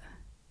her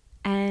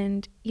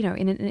and, you know,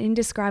 in an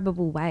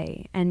indescribable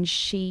way. And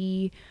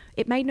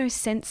it made no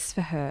sense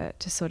for her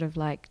to sort of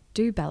like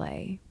do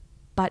ballet,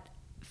 but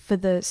for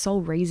the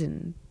sole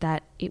reason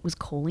that it was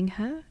calling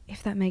her,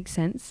 if that makes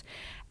sense.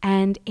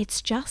 And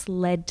it's just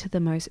led to the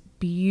most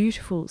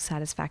beautiful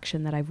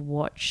satisfaction that I've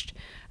watched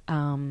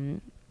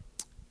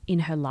in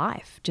her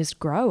life just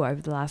grow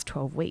over the last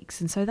 12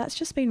 weeks. And so that's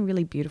just been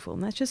really beautiful.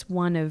 And that's just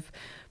one of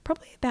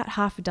probably about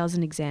half a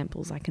dozen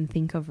examples I can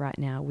think of right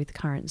now with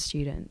current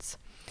students.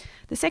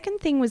 The second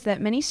thing was that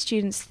many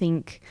students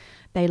think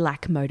they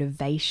lack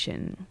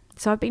motivation.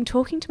 So I've been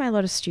talking to a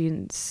lot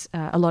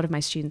of my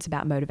students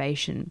about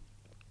motivation.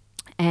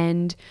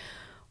 And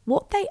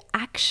what they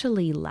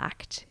actually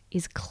lacked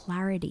is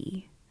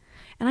clarity.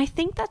 And I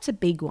think that's a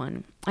big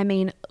one. I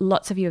mean,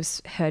 lots of you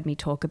have heard me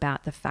talk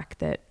about the fact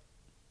that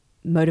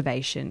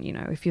motivation, you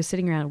know, if you're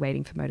sitting around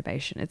waiting for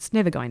motivation, it's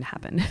never going to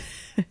happen.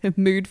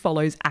 Mood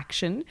follows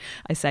action.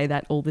 I say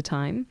that all the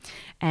time.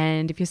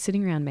 And if you're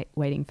sitting around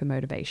waiting for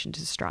motivation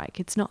to strike,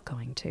 it's not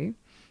going to.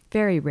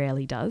 Very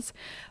rarely does.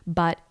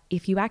 But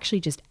if you actually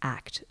just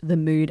act, the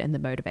mood and the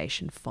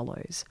motivation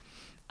follows.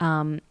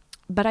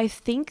 But I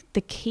think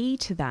the key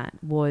to that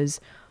was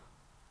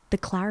the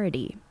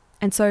clarity.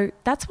 And so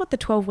that's what the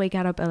 12-week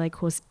Adult Ballet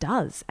course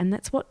does. And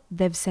that's what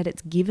they've said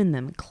it's given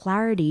them,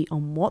 clarity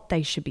on what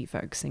they should be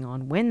focusing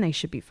on, when they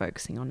should be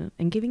focusing on it,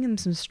 and giving them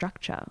some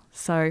structure.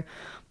 So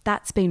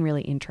that's been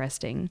really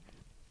interesting.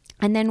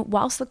 And then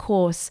whilst the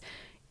course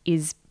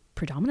is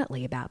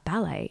predominantly about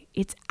ballet,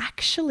 it's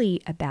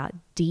actually about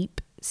deep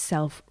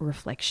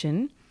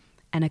self-reflection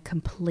and a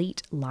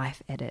complete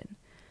life edit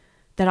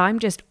that I'm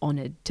just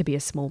honored to be a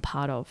small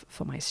part of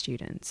for my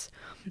students.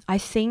 I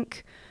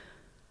think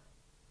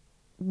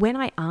when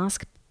I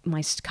ask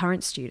my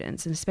current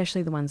students, and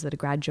especially the ones that are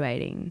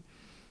graduating,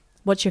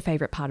 what's your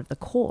favorite part of the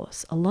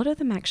course? A lot of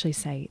them actually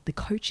say the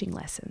coaching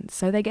lessons.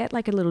 So they get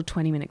like a little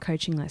 20-minute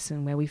coaching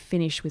lesson where we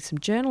finish with some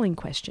journaling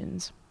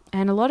questions.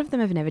 And a lot of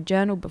them have never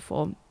journaled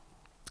before.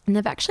 And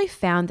they've actually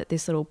found that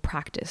this little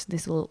practice,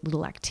 this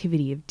little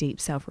activity of deep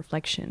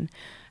self-reflection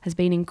has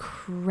been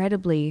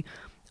incredibly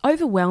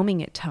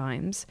overwhelming at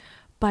times,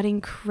 but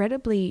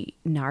incredibly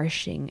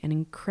nourishing and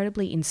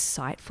incredibly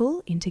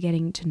insightful into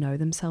getting to know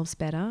themselves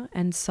better.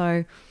 And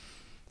so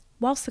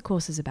whilst the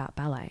course is about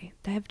ballet,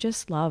 they have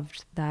just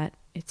loved that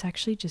it's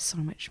actually just so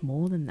much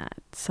more than that.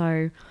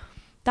 So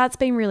that's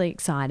been really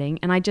exciting.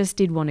 And I just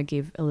did want to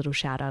give a little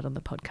shout out on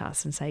the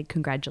podcast and say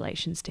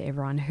congratulations to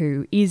everyone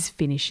who is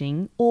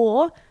finishing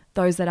or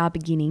those that are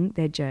beginning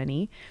their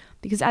journey,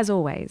 because as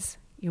always,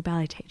 your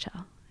ballet teacher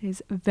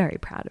is very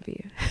proud of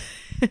you.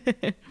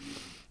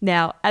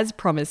 Now, as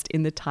promised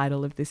in the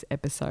title of this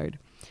episode,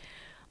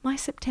 my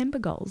September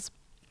goals.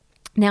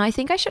 Now, I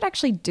think I should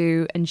actually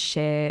do and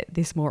share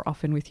this more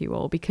often with you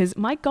all because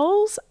my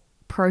goals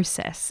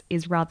process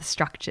is rather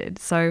structured.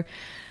 So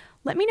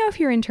Let me know if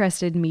you're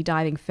interested in me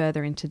diving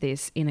further into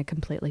this in a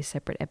completely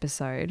separate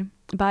episode.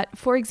 But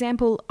for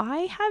example,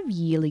 I have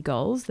yearly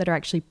goals that are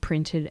actually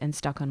printed and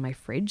stuck on my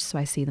fridge, so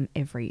I see them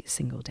every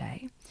single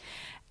day.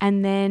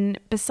 And then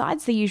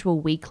besides the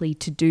usual weekly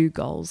to-do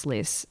goals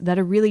lists that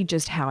are really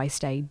just how I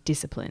stay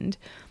disciplined,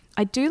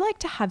 I do like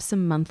to have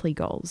some monthly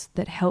goals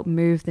that help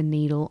move the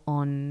needle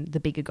on the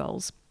bigger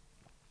goals.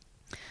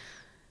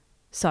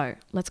 So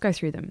let's go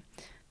through them.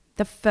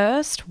 The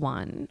first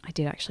one, I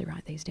did actually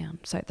write these down.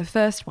 So the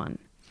first one,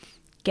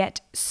 get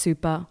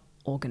super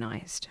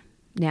organized.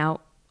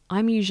 Now,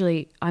 I'm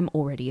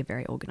already a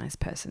very organized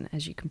person,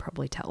 as you can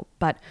probably tell,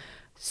 but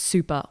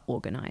super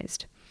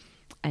organized.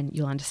 And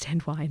you'll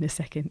understand why in a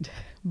second.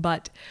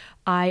 But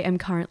I am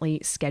currently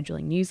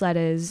scheduling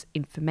newsletters,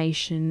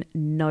 information,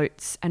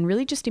 notes, and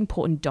really just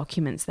important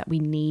documents that we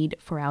need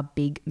for our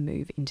big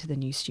move into the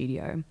new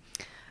studio.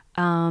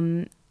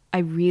 I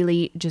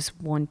really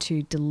just want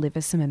to deliver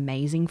some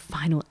amazing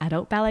final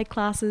adult ballet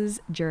classes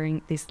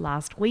during this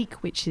last week,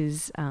 which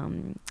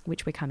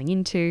we're coming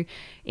into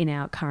in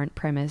our current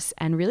premise,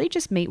 and really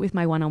just meet with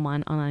my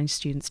one-on-one online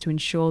students to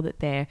ensure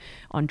that they're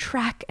on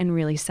track and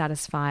really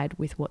satisfied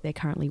with what they're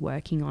currently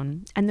working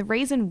on. And the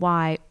reason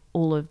why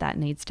all of that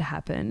needs to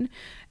happen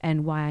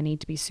and why I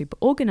need to be super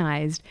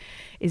organized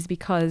is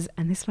because,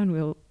 and this one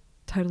will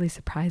totally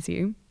surprise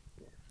you,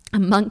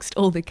 amongst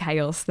all the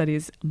chaos that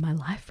is my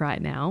life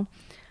right now,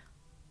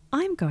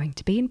 I'm going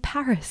to be in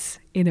Paris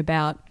in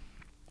about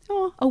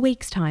a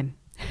week's time.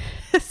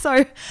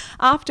 So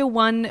after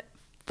one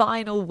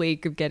final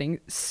week of getting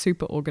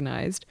super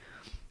organized,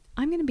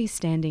 I'm going to be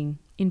standing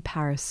in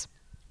Paris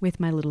with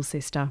my little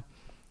sister,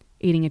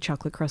 eating a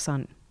chocolate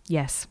croissant.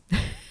 Yes.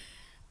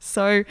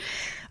 So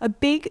a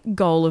big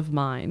goal of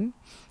mine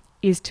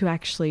is to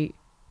actually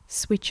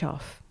switch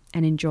off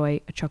and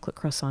enjoy a chocolate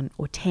croissant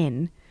or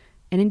 10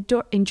 and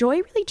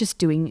enjoy really just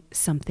doing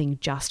something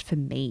just for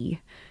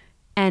me.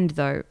 And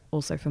though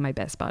also for my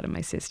best bud and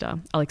my sister.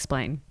 I'll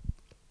explain.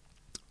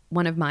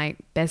 One of my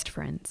best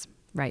friends,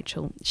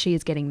 Rachel, she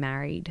is getting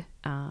married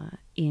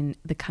in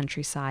the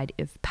countryside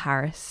of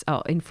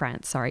in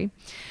France, sorry.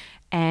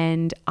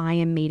 And I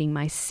am meeting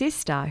my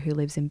sister who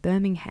lives in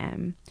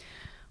Birmingham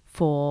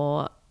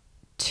for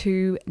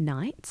 2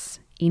 nights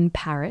in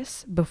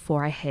Paris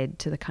before I head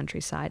to the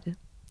countryside.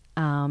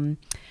 And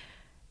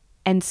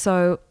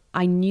so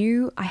I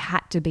knew I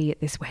had to be at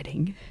this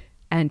wedding.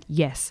 And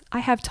yes, I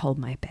have told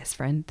my best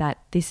friend that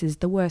this is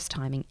the worst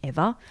timing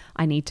ever.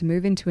 I need to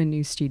move into a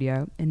new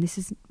studio and this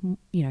is,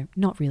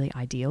 not really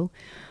ideal.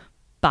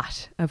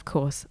 But of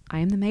course, I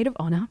am the maid of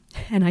honor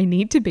and I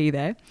need to be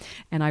there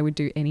and I would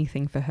do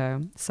anything for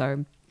her.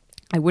 So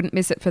I wouldn't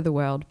miss it for the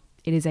world.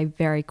 It is a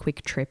very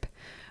quick trip.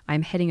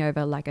 I'm heading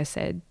over, like I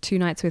said, 2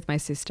 nights with my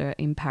sister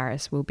in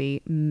Paris will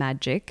be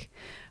magic.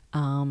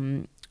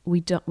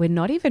 We're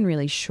not even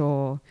really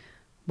sure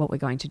what we're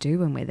going to do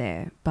when we're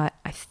there, but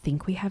I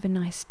think we have a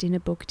nice dinner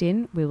booked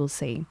in. We will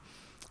see.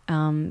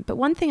 But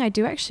one thing I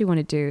do actually want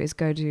to do is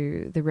go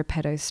to the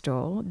Repetto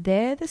store.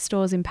 They're the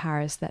stores in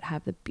Paris that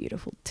have the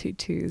beautiful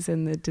tutus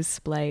and the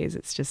displays.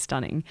 It's just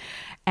stunning.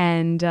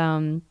 And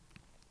I'm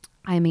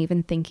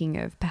even thinking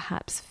of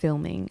perhaps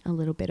filming a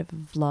little bit of a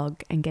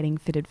vlog and getting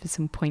fitted for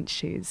some pointe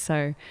shoes.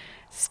 So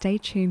stay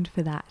tuned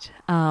for that.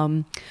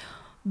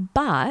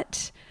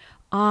 But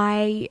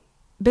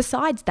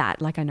besides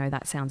that, I know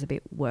that sounds a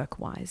bit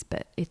work-wise,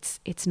 but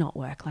it's not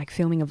work. Like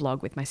filming a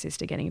vlog with my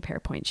sister getting a pair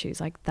of pointe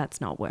shoes,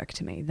 that's not work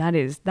to me. That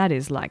is the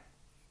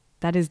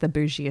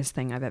bougiest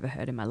thing I've ever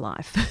heard in my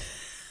life.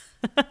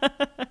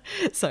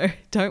 So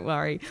don't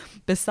worry.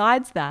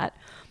 Besides that,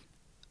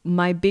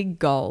 my big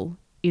goal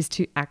is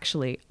to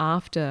actually,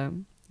 after,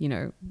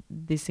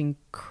 this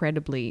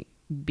incredibly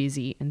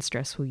busy and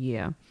stressful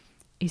year,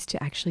 is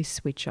to actually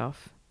switch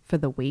off for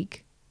the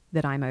week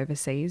that I'm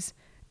overseas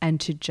and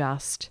to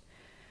just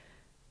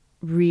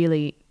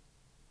really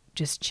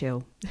just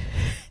chill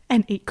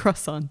and eat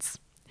croissants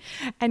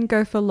and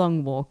go for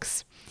long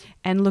walks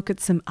and look at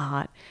some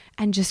art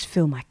and just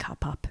fill my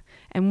cup up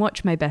and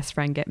watch my best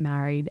friend get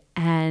married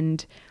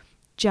and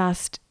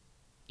just,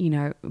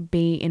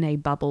 be in a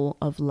bubble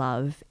of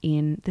love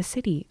in the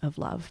city of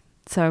love.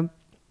 So,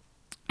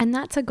 and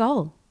that's a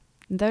goal.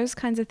 Those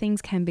kinds of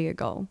things can be a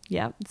goal.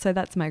 Yeah. So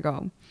that's my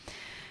goal.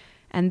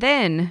 And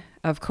then,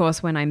 of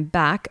course, when I'm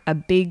back, a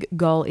big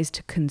goal is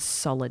to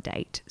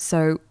consolidate.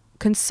 So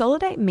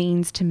consolidate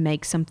means to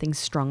make something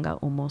stronger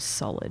or more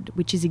solid,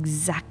 which is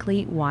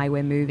exactly why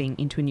we're moving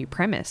into a new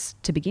premise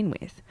to begin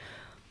with.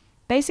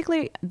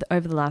 Basically,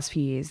 over the last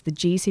few years, the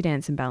GC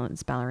Dance and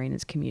Balance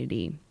Ballerinas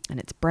community and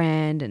its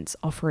brand and its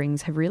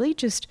offerings have really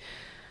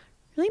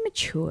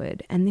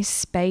matured. And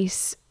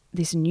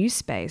this new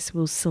space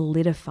will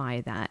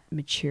solidify that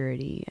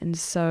maturity. And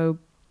so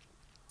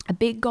a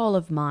big goal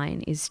of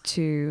mine is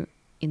to,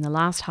 in the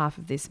last half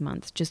of this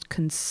month, just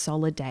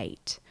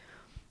consolidate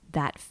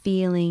that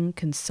feeling,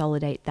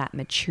 consolidate that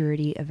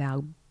maturity of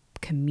our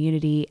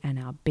community and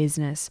our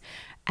business,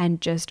 and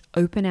just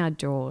open our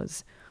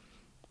doors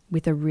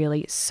with a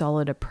really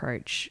solid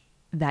approach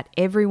that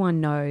everyone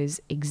knows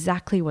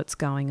exactly what's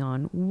going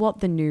on, what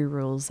the new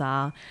rules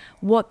are,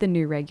 what the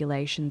new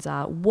regulations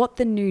are, what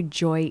the new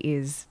joy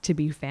is to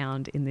be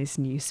found in this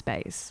new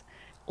space,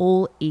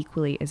 all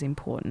equally as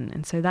important.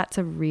 And so that's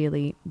a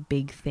really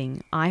big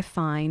thing. I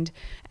find,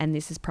 and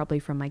this is probably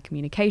from my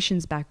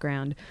communications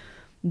background,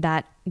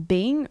 that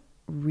being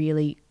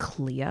really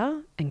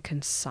clear and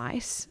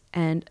concise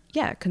and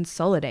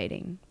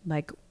consolidating,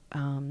 like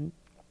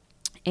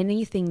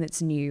anything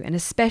that's new, and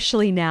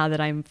especially now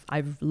that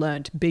I've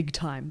learned big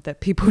time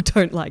that people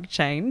don't like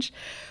change,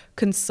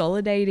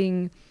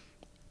 consolidating,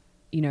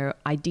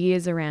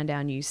 ideas around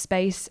our new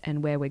space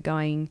and where we're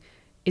going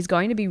is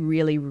going to be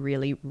really,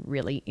 really,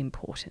 really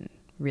important.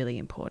 Really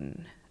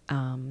important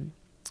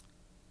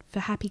for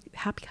happy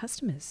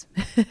customers,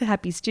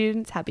 happy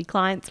students, happy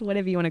clients,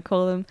 whatever you want to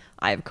call them.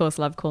 I of course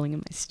love calling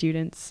them my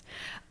students,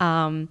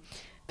 but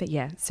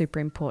yeah,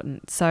 super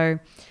important. So,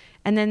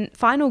 and then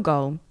final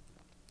goal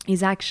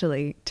is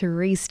actually to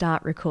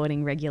restart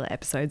recording regular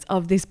episodes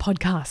of this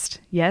podcast.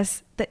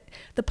 Yes, the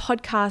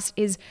podcast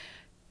is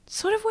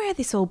sort of where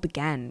this all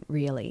began,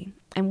 really,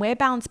 and where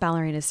Balanced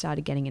Ballerina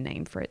started getting a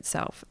name for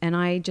itself. And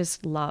I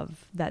just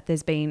love that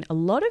there's been a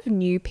lot of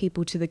new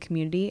people to the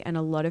community, and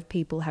a lot of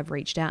people have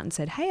reached out and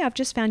said, hey, I've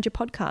just found your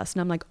podcast.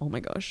 And I'm like, oh my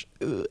gosh.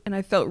 Ugh. And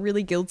I felt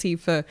really guilty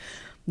for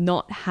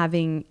not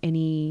having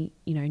any,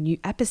 new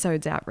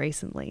episodes out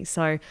recently.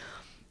 So,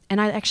 and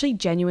I actually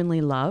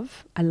genuinely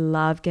love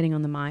getting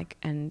on the mic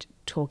and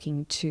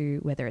talking to,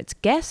 whether it's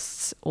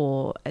guests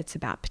or it's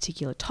about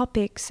particular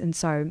topics. And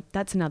so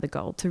that's another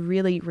goal, to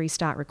really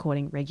restart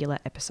recording regular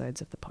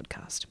episodes of the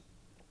podcast.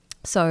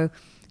 So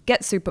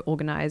get super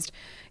organized,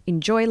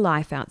 enjoy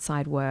life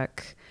outside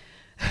work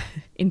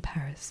in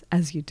Paris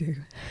as you do.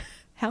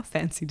 How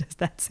fancy does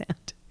that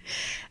sound?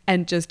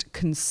 And just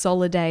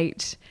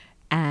consolidate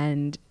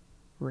and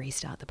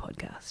restart the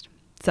podcast.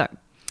 So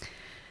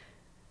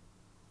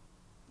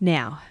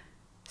now,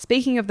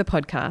 speaking of the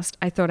podcast,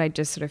 I thought I'd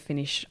just sort of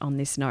finish on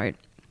this note.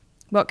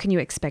 What can you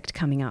expect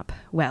coming up?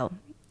 Well,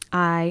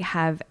 I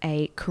have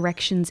a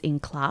corrections in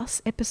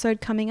class episode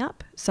coming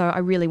up. So I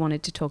really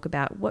wanted to talk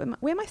about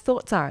where my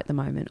thoughts are at the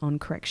moment on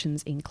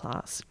corrections in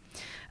class.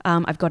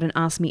 I've got an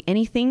Ask Me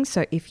Anything.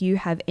 So if you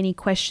have any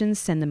questions,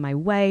 send them my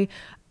way.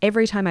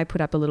 Every time I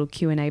put up a little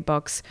Q&A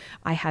box,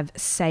 I have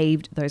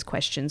saved those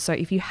questions. So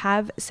if you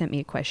have sent me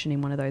a question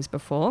in one of those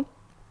before,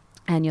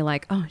 and you're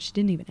like, oh, she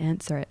didn't even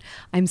answer it,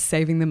 I'm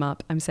saving them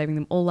up. I'm saving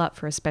them all up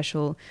for a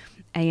special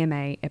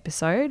AMA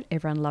episode.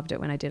 Everyone loved it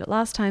when I did it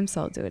last time,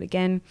 so I'll do it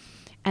again.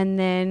 And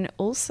then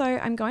also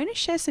I'm going to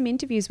share some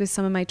interviews with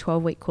some of my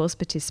 12-week course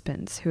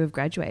participants who have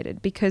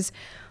graduated, because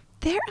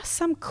there are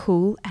some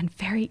cool and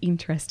very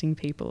interesting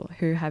people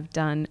who have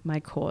done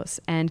my course.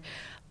 And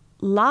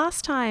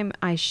last time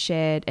I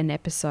shared an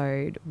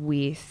episode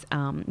with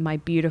my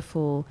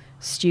beautiful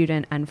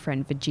student and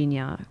friend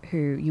Virginia,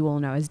 who you all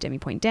know as Demi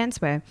Point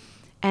Dancewear,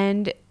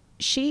 and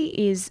she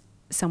is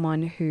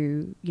someone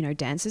who,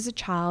 danced as a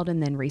child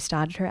and then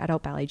restarted her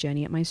adult ballet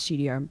journey at my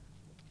studio.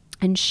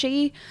 And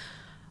she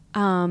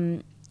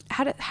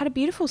had a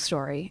beautiful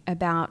story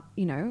about,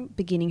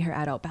 beginning her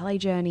adult ballet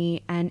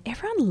journey, and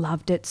everyone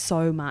loved it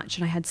so much.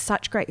 And I had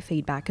such great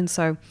feedback. And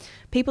so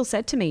people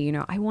said to me,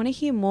 I want to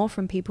hear more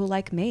from people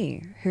like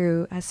me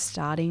who are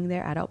starting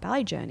their adult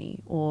ballet journey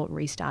or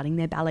restarting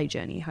their ballet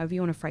journey, however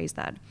you want to phrase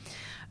that,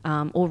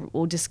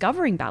 or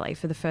discovering ballet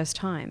for the first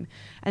time.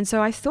 And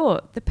so I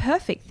thought the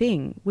perfect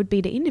thing would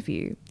be to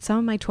interview some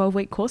of my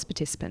 12-week course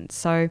participants.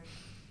 So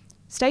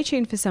stay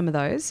tuned for some of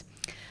those.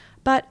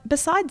 But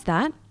besides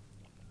that,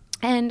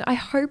 and I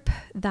hope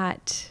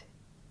that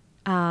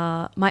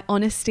my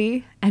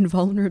honesty and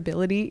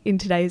vulnerability in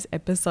today's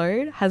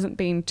episode hasn't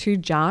been too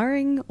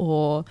jarring,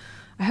 or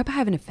I hope I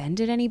haven't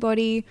offended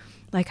anybody.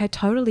 Like, I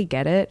totally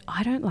get it.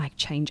 I don't like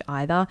change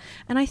either.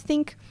 And I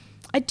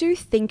do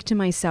think to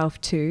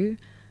myself too,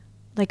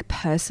 like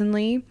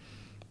personally,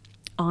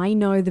 I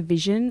know the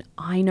vision.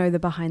 I know the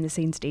behind the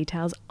scenes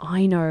details.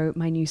 I know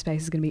my new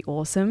space is going to be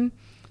awesome,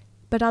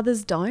 but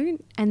others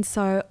don't. And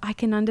so I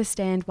can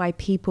understand why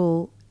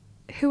people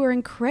who are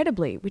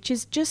incredibly, which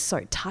is just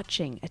so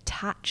touching,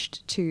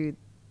 attached to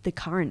the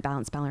current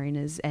Balanced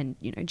Ballerinas and,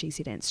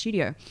 GC Dance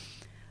Studio,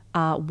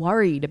 are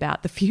worried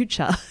about the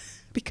future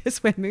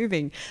because we're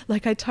moving.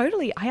 Like, I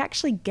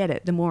actually get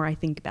it the more I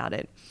think about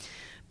it.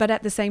 But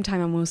at the same time,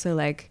 I'm also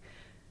like,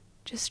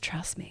 just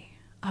trust me.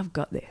 I've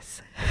got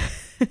this.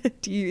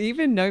 Do you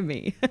even know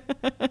me?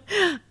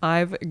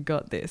 I've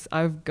got this.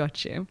 I've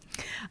got you.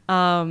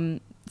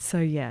 So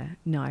yeah,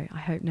 no, I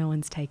hope no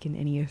one's taken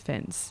any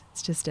offense.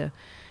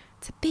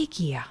 It's a big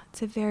year.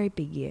 It's a very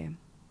big year.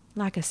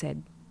 Like I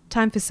said,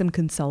 time for some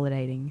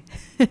consolidating.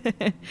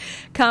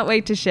 Can't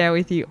wait to share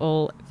with you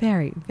all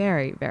very,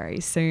 very, very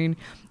soon.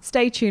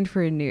 Stay tuned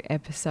for a new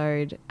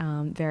episode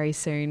very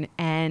soon.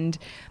 And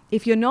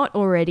if you're not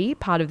already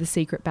part of the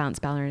Secret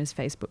Balanced Ballerinas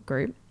Facebook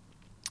group,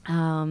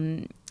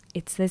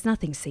 there's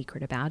nothing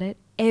secret about it.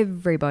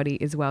 Everybody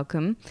is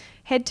welcome.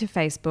 Head to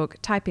Facebook,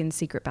 type in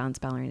Secret Balance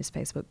Ballerinas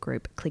Facebook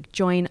group, click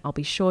join. I'll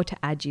be sure to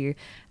add you.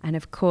 And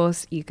of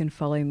course, you can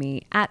follow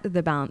me at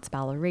The Balance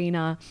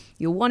Ballerina.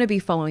 You'll want to be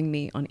following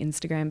me on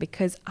Instagram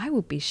because I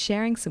will be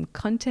sharing some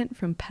content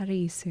from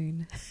Paris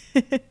soon.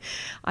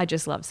 I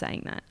just love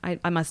saying that.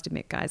 I must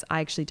admit, guys, I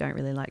actually don't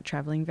really like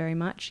traveling very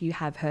much. You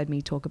have heard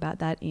me talk about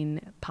that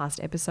in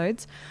past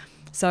episodes.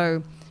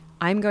 So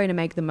I'm going to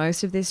make the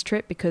most of this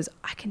trip because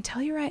I can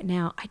tell you right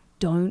now, I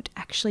don't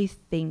actually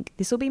think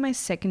this will be my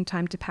second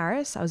time to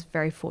Paris. I was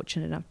very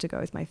fortunate enough to go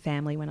with my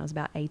family when I was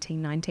about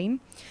 18, 19.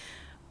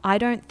 I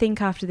don't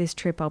think after this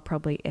trip I'll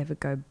probably ever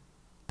go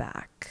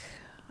back.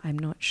 I'm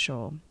not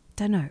sure.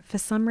 Don't know. For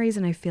some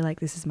reason, I feel like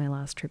this is my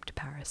last trip to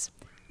Paris.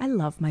 I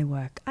love my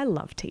work. I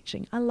love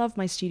teaching. I love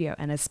my studio,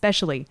 and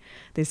especially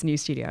this new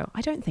studio. I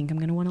don't think I'm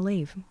going to want to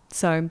leave.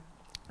 So,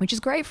 which is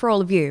great for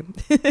all of you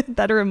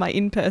that are my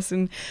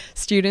in-person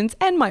students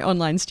and my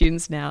online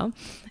students now.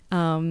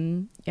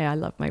 I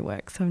love my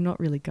work, so I'm not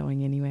really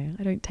going anywhere.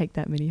 I don't take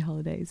that many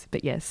holidays.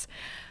 But yes,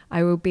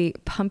 I will be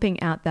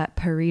pumping out that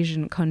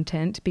Parisian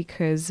content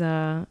because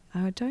I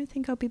don't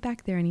think I'll be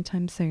back there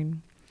anytime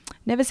soon.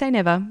 Never say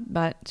never,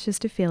 but it's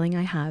just a feeling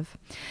I have.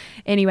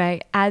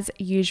 Anyway, as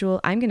usual,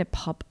 I'm going to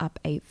pop up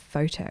a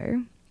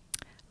photo,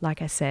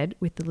 like I said,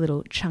 with the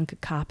little chunk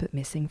of carpet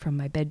missing from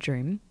my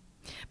bedroom.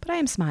 But I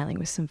am smiling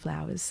with some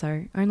flowers,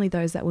 so only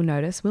those that will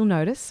notice,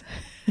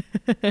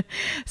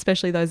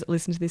 especially those that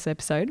listen to this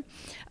episode.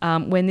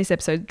 When this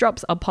episode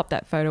drops, I'll pop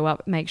that photo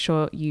up. Make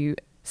sure you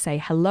say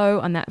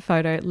hello on that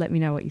photo. Let me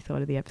know what you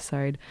thought of the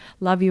episode.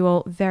 Love you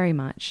all very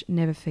much.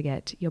 Never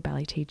forget, your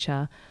ballet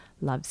teacher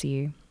loves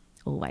you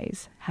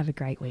always. Have a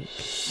great week.